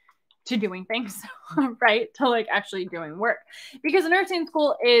things, right? To like actually doing work, because nursing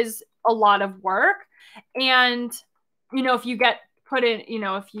school is a lot of work. And, you know, if you get put in, you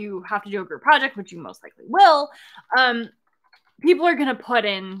know, if you have to do a group project, which you most likely will, people are going to put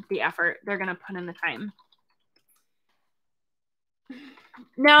in the effort. They're going to put in the time.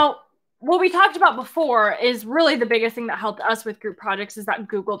 Now, what we talked about before is really the biggest thing that helped us with group projects is that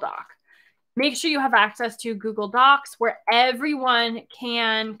Google Doc. Make sure you have access to Google Docs where everyone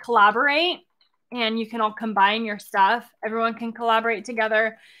can collaborate and you can all combine your stuff. Everyone can collaborate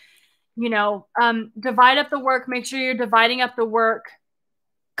together. You know, divide up the work. Make sure you're dividing up the work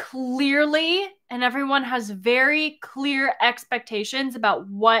clearly, and everyone has very clear expectations about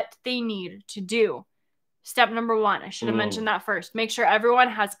what they need to do. Step number 1, I should have mentioned that first. Make sure everyone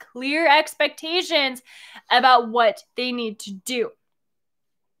has clear expectations about what they need to do.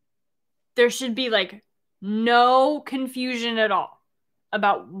 There should be like no confusion at all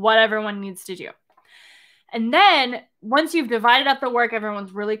about what everyone needs to do. And then once you've divided up the work,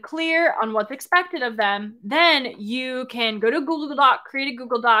 everyone's really clear on what's expected of them, then you can go to Google Doc, create a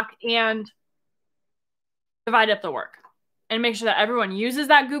Google Doc, and divide up the work. And make sure that everyone uses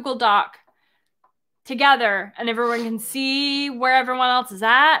that Google Doc together and everyone can see where everyone else is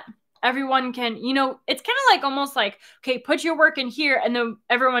at. Everyone can, you know, it's kind of like almost like, okay, put your work in here, and then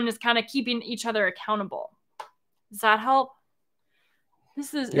everyone is kind of keeping each other accountable. Does that help?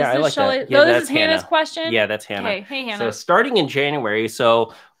 This is I like Shelley. that. Yeah, this that's is Hannah's Hannah. question. Yeah, that's Hannah. Okay, hey Hannah. So starting in January,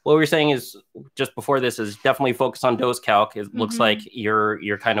 so what we're saying is just before this is definitely focus on dose calc. It looks like you're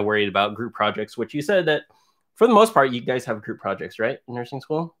kind of worried about group projects, which you said that for the most part you guys have group projects, right, in nursing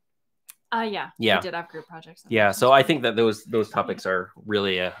school? Yeah, we did have group projects. Yeah, so I think that those topics are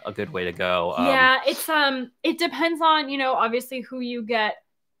really a good way to go. Yeah, it's it depends on, you know, obviously who you get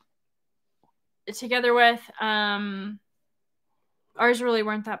together with. Ours really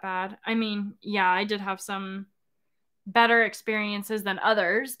weren't that bad. I mean, yeah, I did have some better experiences than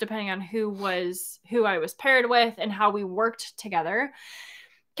others, depending on who I was paired with and how we worked together.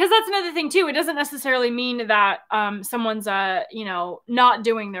 Because that's another thing too. It doesn't necessarily mean that someone's you know, not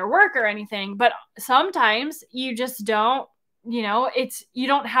doing their work or anything, but sometimes you just don't, you know, you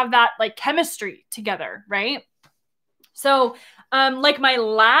don't have that like chemistry together, right? So like my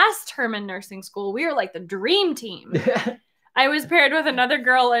last term in nursing school, we were like the dream team. I was paired with another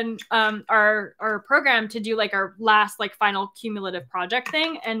girl in our program to do like our last like final cumulative project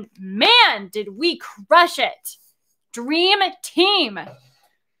thing, and man, did we crush it. Dream team.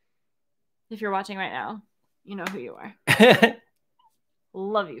 If you're watching right now, you know who you are.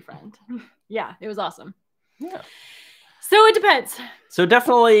 Love you, friend. Yeah, it was awesome. Yeah. So it depends. So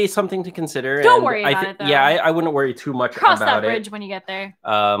definitely something to consider. Don't worry about it, though. Yeah, I wouldn't worry too much Cross about it. that bridge when you get there.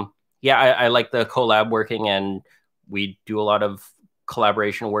 Yeah, I like the collab working, and we do a lot of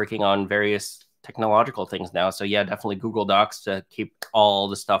collaboration working on various technological things now. So yeah, definitely Google Docs to keep all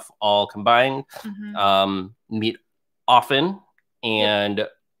the stuff all combined. Meet often, and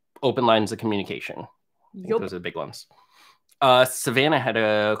open lines of communication. Those are the big ones. Savannah had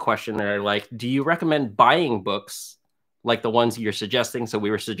a question there, like, do you recommend buying books like the ones you're suggesting? So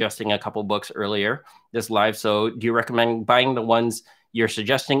we were suggesting a couple books earlier this live. So do you recommend buying the ones you're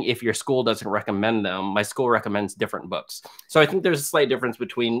suggesting if your school doesn't recommend them? My school recommends different books. So I think there's a slight difference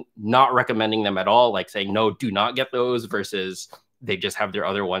between not recommending them at all, like saying, no, do not get those, versus they just have their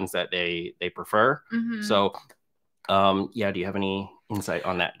other ones that they prefer. So yeah, do you have any insight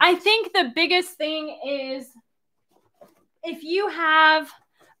on that? I think the biggest thing is if you have,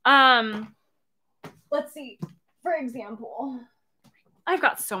 let's see, for example, I've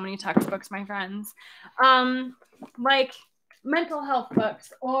got so many textbooks, my friends, like mental health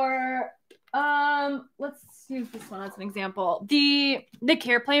books, or let's use this one as an example. The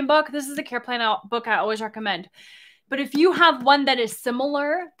Care Plan book. This is the Care Plan book I always recommend. But if you have one that is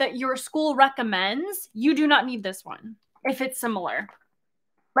similar that your school recommends, you do not need this one if it's similar.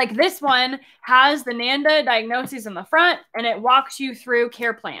 Like this one has the NANDA diagnoses in the front, and it walks you through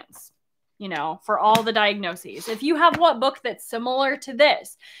care plans, you know, for all the diagnoses. If you have what book that's similar to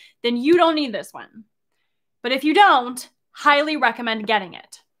this, then you don't need this one. But if you don't, highly recommend getting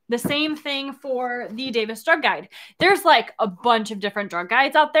it. The same thing for the Davis Drug Guide. There's like a bunch of different drug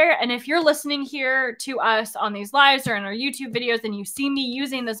guides out there. And if you're listening here to us on these lives or in our YouTube videos and you see me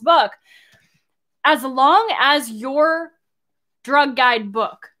using this book, as long as your drug guide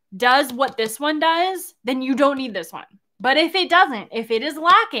book does what this one does, then you don't need this one. But if it doesn't, if it is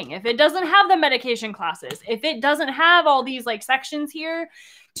lacking, if it doesn't have the medication classes, if it doesn't have all these like sections here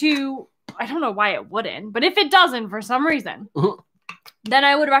to, I don't know why it wouldn't, but if it doesn't for some reason, then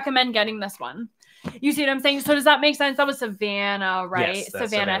I would recommend getting this one. You see what I'm saying? So does that make sense? That was Savannah, right? Yes, that's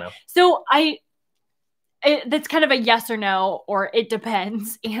Savannah. So that's kind of a yes or no, or it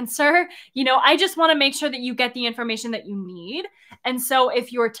depends answer. You know, I just want to make sure that you get the information that you need. And so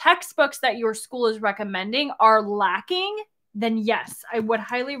if your textbooks that your school is recommending are lacking, then yes, I would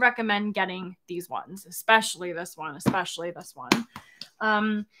highly recommend getting these ones, especially this one,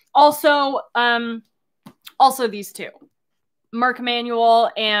 Also these two. Merck Manual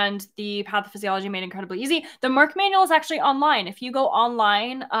and the Pathophysiology Made Incredibly Easy. The Merck Manual is actually online. If you go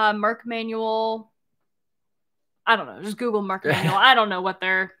online, Merck Manual, I don't know, just Google Merck Manual. I don't know what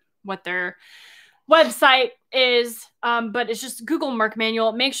their website is, but it's just Google Merck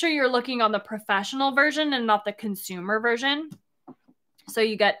Manual. Make sure you're looking on the professional version and not the consumer version, so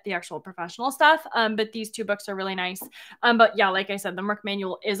you get the actual professional stuff. But these two books are really nice. But yeah, like I said, the Merck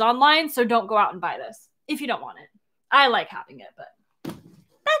Manual is online, so don't go out and buy this if you don't want it. I like having it, but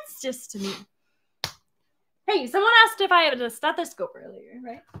that's just to me. Hey, someone asked if I had a stethoscope earlier,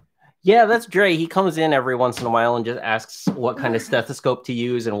 right? Yeah, that's Dre. He comes in every once in a while and just asks what kind of stethoscope to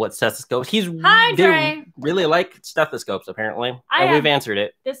use and what stethoscopes. Hi, Dre. Really like stethoscopes, apparently. And we've answered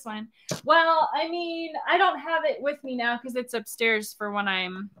it. This one. Well, I mean, I don't have it with me now because it's upstairs for when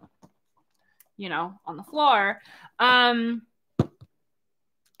I'm, you know, on the floor. But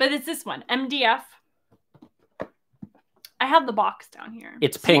it's this one, MDF. I have the box down here.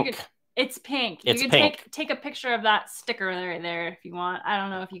 It's pink. It's pink. It's you can pink. take a picture of that sticker right there if you want. I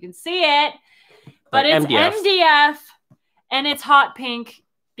don't know if you can see it, but it's MDF and it's hot pink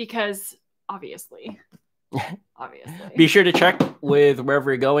because obviously. Be sure to check with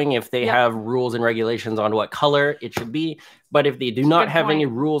wherever you're going if they have rules and regulations on what color it should be. But if they do not have any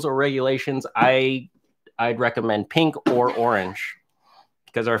rules or regulations, I'd recommend pink or orange.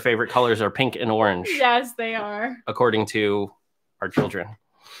 Because our favorite colors are pink and orange. Yes, they are. According to our children.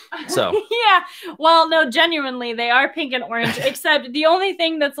 So. Yeah. Well, no, genuinely, they are pink and orange. Except the only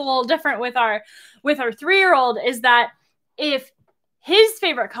thing that's a little different with our 3-year-old is that if his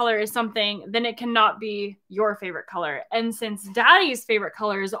favorite color is something, then it cannot be your favorite color. And since Daddy's favorite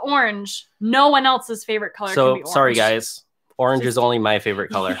color is orange, no one else's favorite color can be orange. Sorry, guys. Orange is only my favorite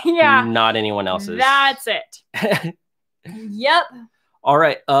color. Yeah. Not anyone else's. That's it. Yep. All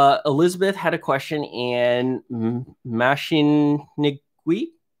right. Elizabeth had a question, and Mashinigui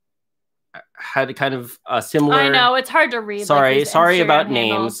had a kind of a similar. I know it's hard to read. Sorry about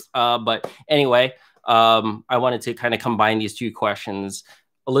names. But anyway, I wanted to kind of combine these two questions.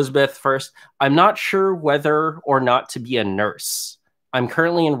 Elizabeth first. I'm not sure whether or not to be a nurse. I'm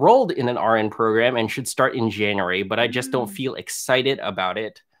currently enrolled in an RN program and should start in January, but I just don't feel excited about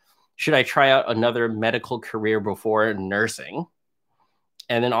it. Should I try out another medical career before nursing?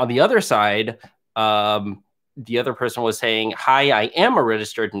 And then on the other side, the other person was saying, hi, I am a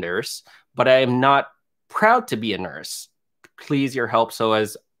registered nurse, but I am not proud to be a nurse. Please, your help so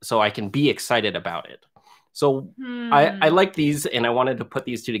I can be excited about it. So I like these, and I wanted to put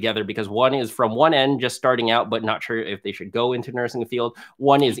these two together because one is from one end, just starting out, but not sure if they should go into nursing field.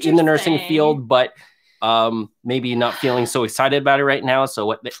 One is in the nursing field, but maybe not feeling so excited about it right now. So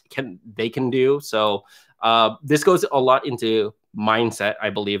what they can do. So this goes a lot into mindset, I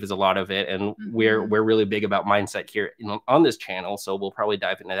believe, is a lot of it, and we're really big about mindset here on this channel, so we'll probably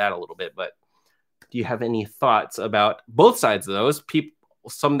dive into that a little bit. But do you have any thoughts about both sides of those people,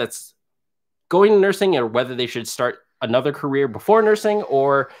 some that's going to nursing, or whether they should start another career before nursing,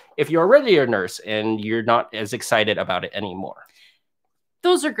 or if you're already a nurse and you're not as excited about it anymore?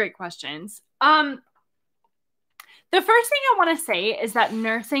 Those are great questions. The first thing I want to say is that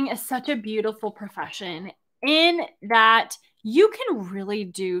nursing is such a beautiful profession in that you can really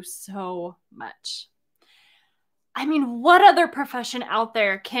do so much. I mean, what other profession out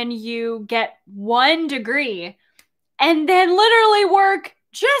there can you get 1 degree and then literally work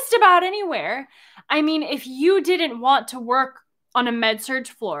just about anywhere? I mean, if you didn't want to work on a med-surg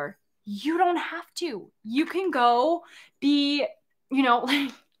floor, you don't have to. You can go be, you know,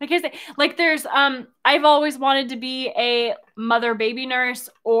 like I say, like there's, I've always wanted to be a mother-baby nurse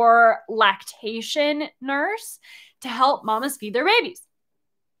or lactation nurse to help mamas feed their babies.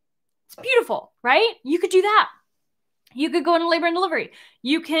 It's beautiful, right? You could do that. You could go into labor and delivery.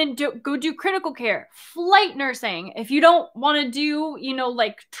 You can go do critical care, flight nursing. If you don't want to do, you know,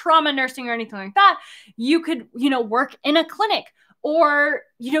 like trauma nursing or anything like that, you could, you know, work in a clinic, Or,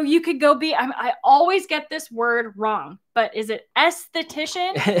 you know, you could go be, I always get this word wrong, but is it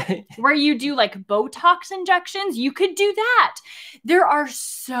esthetician? Where you do like Botox injections? You could do that. There are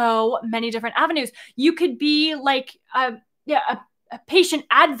so many different avenues. You could be like a patient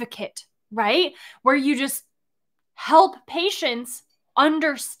advocate, right? Where you just help patients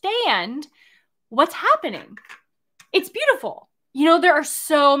understand what's happening. It's beautiful. You know, there are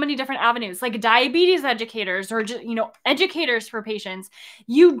so many different avenues, like diabetes educators or just, you know, educators for patients.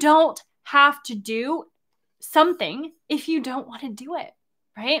 You don't have to do something if you don't want to do it,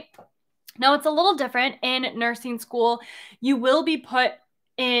 right? Now, it's a little different in nursing school. You will be put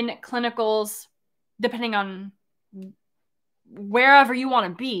in clinicals depending on wherever you want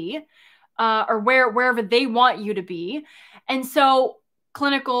to be, or wherever they want you to be. And so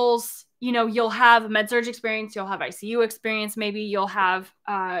clinicals, you know, you'll have med-surg experience, you'll have ICU experience, maybe you'll have,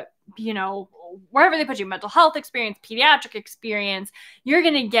 you know, wherever they put you, mental health experience, pediatric experience. You're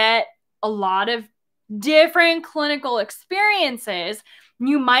going to get a lot of different clinical experiences.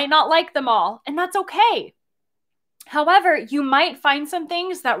 You might not like them all, and that's okay. However, you might find some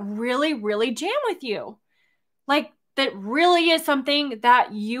things that really, really jam with you. Like, that really is something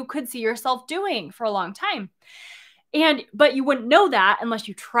that you could see yourself doing for a long time. But you wouldn't know that unless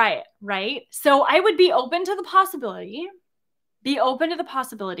you try it, right? So I would be open to the possibility,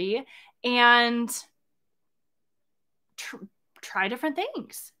 and try different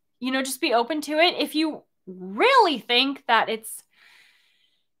things. You know, just be open to it. If you really think that it's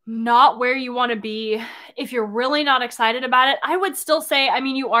not where you want to be, if you're really not excited about it, I would still say, I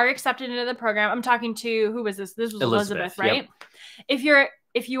mean, you are accepted into the program. I'm talking to, who was this? This was Elizabeth, right? Yep.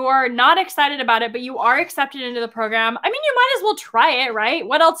 If you are not excited about it, but you are accepted into the program, I mean, you might as well try it, right?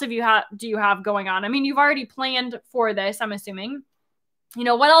 What else do you have going on? I mean, you've already planned for this, I'm assuming. You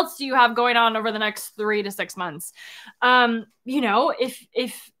know, what else do you have going on over the next 3 to 6 months? You know,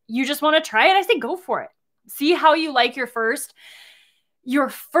 if you just want to try it, I say go for it. See how you like your first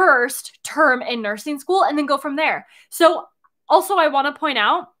term in nursing school, and then go from there. So also, I want to point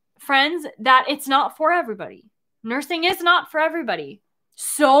out, friends, that it's not for everybody. Nursing is not for everybody.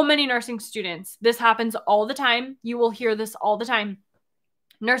 So many nursing students, this happens all the time. You will hear this all the time.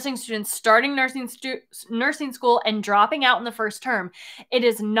 Nursing students starting nursing school and dropping out in the first term. It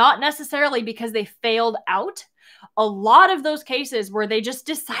is not necessarily because they failed out. A lot of those cases where they just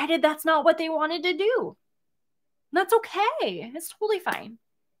decided that's not what they wanted to do. That's okay. It's totally fine.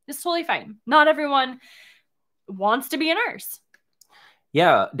 It's totally fine. Not everyone wants to be a nurse.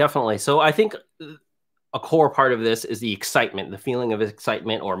 Yeah, definitely. So I think a core part of this is the excitement, the feeling of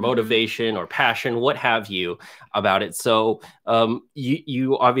excitement or motivation or passion, what have you, about it. So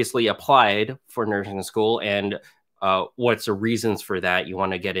you obviously applied for nursing school, and what's the reasons for that? You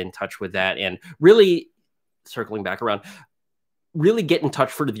want to get in touch with that, and really circling back around, really get in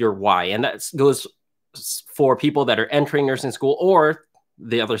touch for your why. And that goes for people that are entering nursing school, or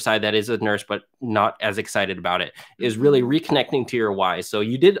the other side that is a nurse but not as excited about it, is really reconnecting to your why. So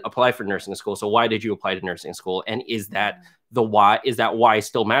you did apply for nursing school. So why did you apply to nursing school? And is that the why? Is that why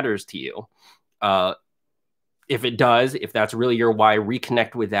still matters to you? If it does, if that's really your why,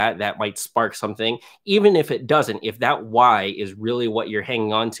 reconnect with that. That might spark something. Even if it doesn't, if that why is really what you're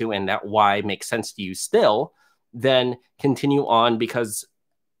hanging on to and that why makes sense to you still, then continue on, because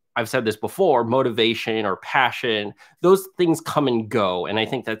I've said this before, motivation or passion, those things come and go. And I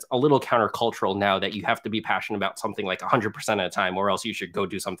think that's a little countercultural now, that you have to be passionate about something like 100% of the time, or else you should go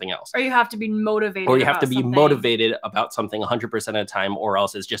do something else. Or you have to be motivated. Or you have to be motivated about something 100% of the time, or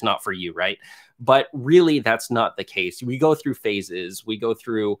else it's just not for you, right? But really, that's not the case. We go through phases. We go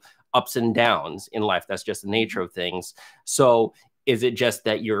through ups and downs in life. That's just the nature of things. So is it just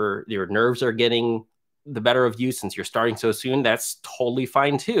that your nerves are getting the better of you since you're starting so soon? That's totally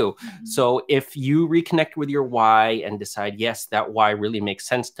fine too. So if you reconnect with your why and decide, yes, that why really makes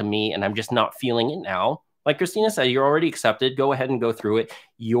sense to me, and I'm just not feeling it now, like Christina said, you're already accepted. Go ahead and go through it.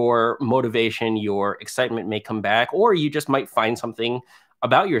 Your motivation, your excitement may come back, or you just might find something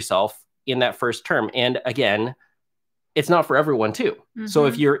about yourself in that first term. And again, it's not for everyone too. So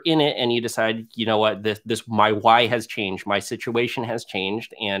if you're in it and you decide, you know what, this my why has changed, my situation has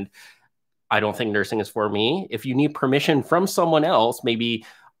changed, and I don't think nursing is for me. If you need permission from someone else, maybe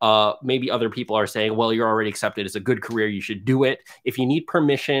other people are saying, well, you're already accepted. It's a good career. You should do it. If you need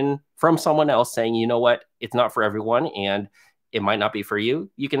permission from someone else saying, you know what, it's not for everyone and it might not be for you,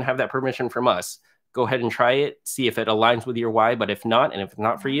 you can have that permission from us. Go ahead and try it. See if it aligns with your why. But if not, and if it's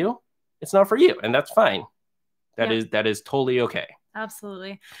not for you, it's not for you. And that's fine. That is totally okay.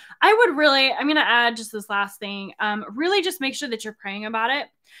 Absolutely. I'm going to add just this last thing. Really just make sure that you're praying about it.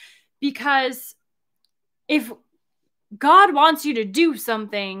 Because if God wants you to do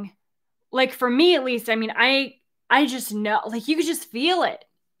something. Like for me, at least, I mean, I just know, like you could just feel it,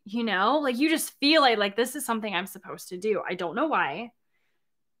 you know, like you just feel it. Like this is something I'm supposed to do. I don't know why,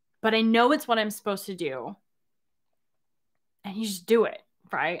 but I know it's what I'm supposed to do. And you just do it,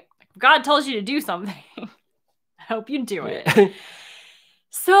 right? If God tells you to do something, I hope you do it. Yeah.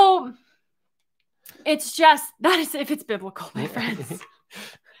 So it's just, that is if it's biblical, my friends.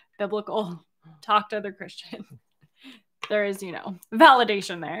 Biblical. Talk to other Christians. There is, you know,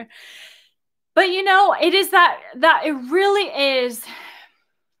 validation there. But, you know, it is that it really is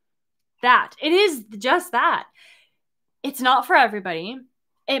that. It is just that. It's not for everybody.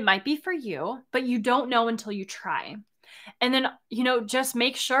 It might be for you, but you don't know until you try. And then, you know, just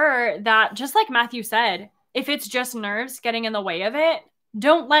make sure that, just like Matthew said, if it's just nerves getting in the way of it,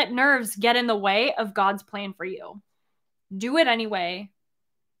 don't let nerves get in the way of God's plan for you. Do it anyway.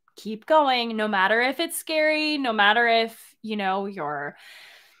 Keep going, no matter if it's scary, no matter if, you know, you're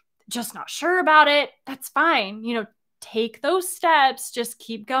just not sure about it. That's fine. You know, take those steps. Just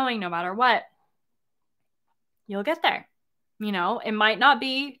keep going no matter what. You'll get there. You know, it might not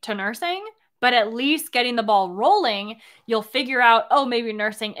be to nursing, but at least getting the ball rolling, you'll figure out, oh, maybe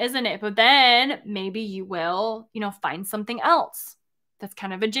nursing isn't it. But then maybe you will, you know, find something else that's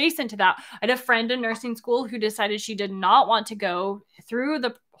kind of adjacent to that. I had a friend in nursing school who decided she did not want to go through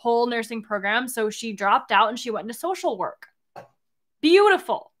the whole nursing program. So she dropped out and she went into social work.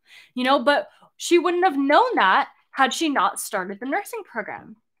 Beautiful, you know, but she wouldn't have known that had she not started the nursing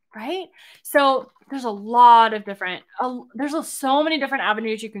program, right? So there's a lot of different, there's so many different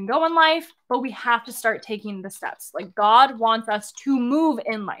avenues you can go in life, but we have to start taking the steps. Like God wants us to move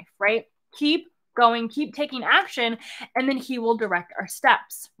in life, right? Keep going, keep taking action, and then he will direct our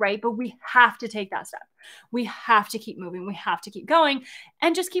steps, right? But we have to take that step. We have to keep moving. We have to keep going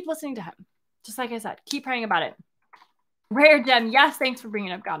and just keep listening to him. Just like I said, keep praying about it. Rare Gem, yes, thanks for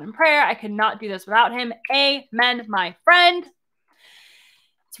bringing up God in prayer. I could not do this without him. Amen, my friend.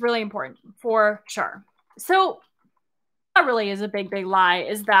 It's really important for sure. So that really is a big, big lie,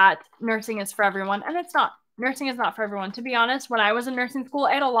 is that nursing is for everyone. And it's not. Nursing is not for everyone. To be honest, when I was in nursing school,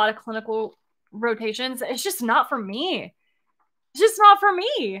 I had a lot of clinical rotations. It's just not for me. It's just not for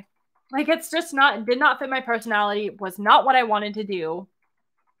me. Like, it's just not, did not fit my personality, was not what I wanted to do.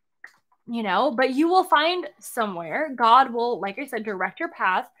 You know, but you will find somewhere, God will, like I said, direct your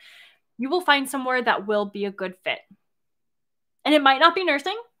path. You will find somewhere that will be a good fit. And it might not be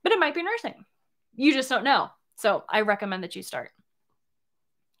nursing, but it might be nursing. You just don't know. So I recommend that you start.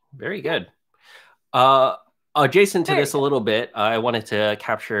 Very good. Adjacent to this a little bit, I wanted to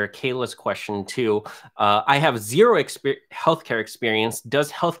capture Kayla's question too. I have zero healthcare experience.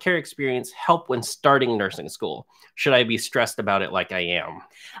 Does healthcare experience help when starting nursing school? Should I be stressed about it like I am?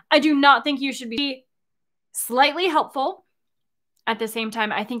 I do not think you should be. Slightly helpful. At the same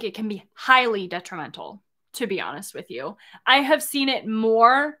time, I think it can be highly detrimental, to be honest with you. I have seen it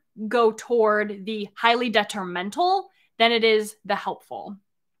more go toward the highly detrimental than it is the helpful.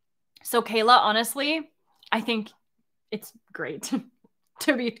 So Kayla, honestly, I think it's great,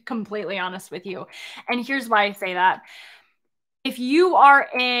 to be completely honest with you. And here's why I say that. If you are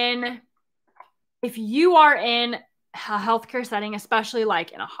in a healthcare setting, especially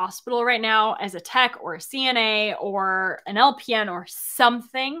like in a hospital right now as a tech or a CNA or an LPN or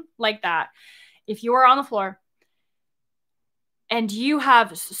something like that, if you are on the floor and you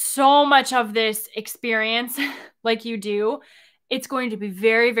have so much of this experience like you do, it's going to be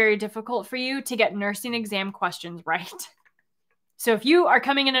very, very difficult for you to get nursing exam questions right. So if you are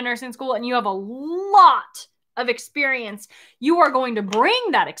coming into nursing school and you have a lot of experience, you are going to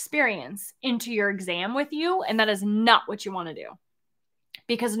bring that experience into your exam with you, and that is not what you want to do.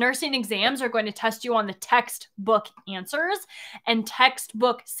 Because nursing exams are going to test you on the textbook answers and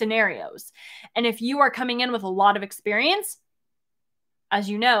textbook scenarios. And if you are coming in with a lot of experience, as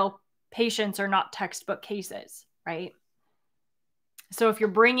you know, patients are not textbook cases, right? So if you're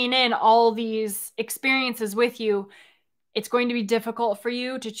bringing in all these experiences with you, it's going to be difficult for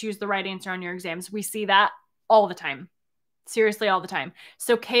you to choose the right answer on your exams. We see that all the time. Seriously, all the time.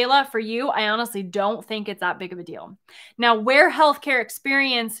 So Kayla, for you, I honestly don't think it's that big of a deal. Now, where healthcare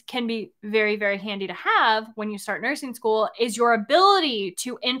experience can be very, very handy to have when you start nursing school is your ability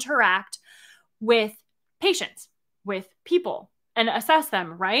to interact with patients, with people, and assess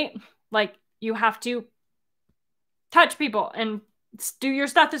them, right? Like you have to touch people and do your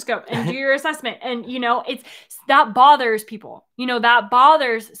stethoscope and do your assessment. And, you know, that bothers people. You know, that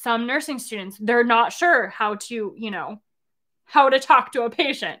bothers some nursing students. They're not sure how to, you know, how to talk to a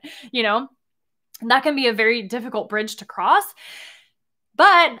patient, you know, and that can be a very difficult bridge to cross.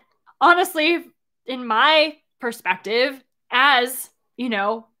 But honestly, in my perspective, as you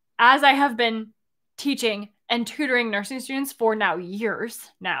know, as I have been teaching and tutoring nursing students for now years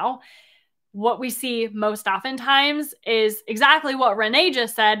now, what we see most oftentimes is exactly what Renee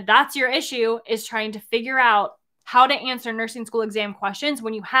just said. That's your issue, is trying to figure out how to answer nursing school exam questions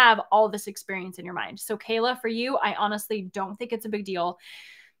when you have all this experience in your mind. So Kayla, for you, I honestly don't think it's a big deal.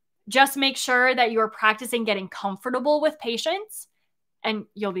 Just make sure that you're practicing getting comfortable with patients and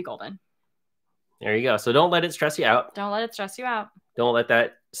you'll be golden. There you go. So don't let it stress you out. Don't let it stress you out. Don't let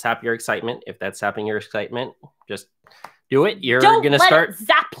that sap your excitement. If that's sapping your excitement, just do it. You're going to start. Don't let it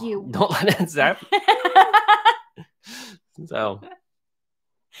zap you. Don't let it zap. So,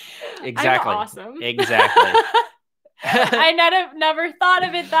 exactly. I'm awesome. Exactly. I never thought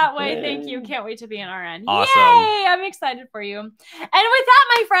of it that way. Thank you. Can't wait to be an RN. Awesome. Yay! I'm excited for you. And with that,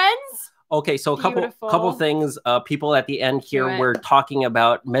 my friends. Okay, so a couple things. People at the end here were talking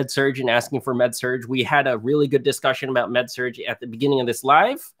about med-surg and asking for med-surg. We had a really good discussion about med-surg at the beginning of this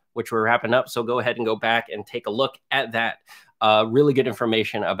live, which we're wrapping up. So go ahead and go back and take a look at that. Really good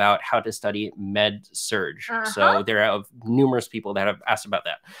information about how to study med-surg. So there are numerous people that have asked about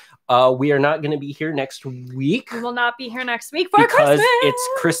that. We are not going to be here next week. We will not be here next week for because Christmas. It's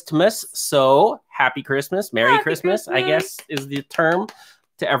Christmas. So happy Christmas, Merry Christmas, I guess is the term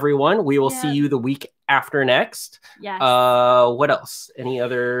to everyone. We will see you the week after next. Yes. What else? Any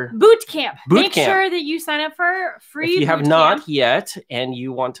other boot camp? Make sure that you sign up for free. If you have not yet, and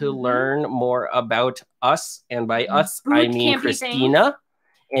you want to learn more about us, and by us I mean Christina,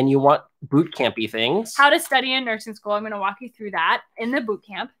 and you want boot campy things. How to study in nursing school. I'm going to walk you through that in the boot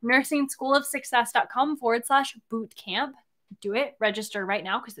camp. NursingSchoolOfSuccess.com/boot camp. Do it. Register right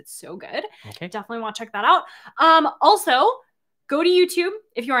now because it's so good. Okay. Definitely want to check that out. Also, go to YouTube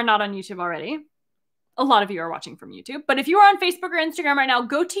if you are not on YouTube already. A lot of you are watching from YouTube. But if you are on Facebook or Instagram right now,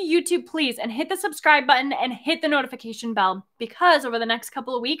 go to YouTube, please, and hit the subscribe button and hit the notification bell, because over the next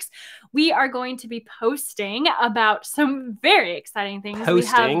couple of weeks, we are going to be posting about some very exciting things we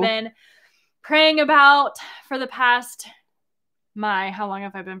have been praying about for the past, how long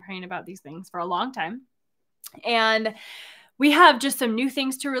have I been praying about these things? For a long time. And we have just some new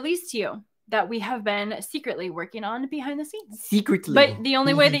things to release to you that we have been secretly working on behind the scenes. Secretly. But the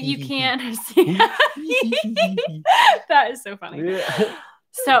only way that you can see that is so funny. Yeah.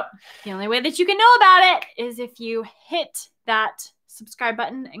 So the only way that you can know about it is if you hit that subscribe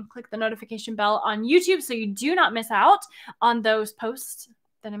button and click the notification bell on YouTube so you do not miss out on those posts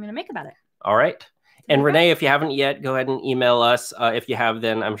that I'm going to make about it. All right. And Renee, if you haven't yet, go ahead and email us. If you have,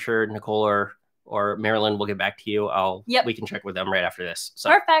 then I'm sure Nicole or Marilyn will get back to you. We can check with them right after this. So.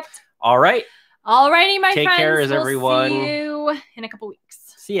 Perfect. All right. All righty, my friends. Take care, everyone. See you in a couple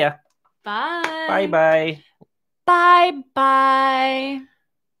weeks. See ya. Bye. Bye-bye. Bye-bye.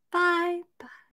 Bye-bye.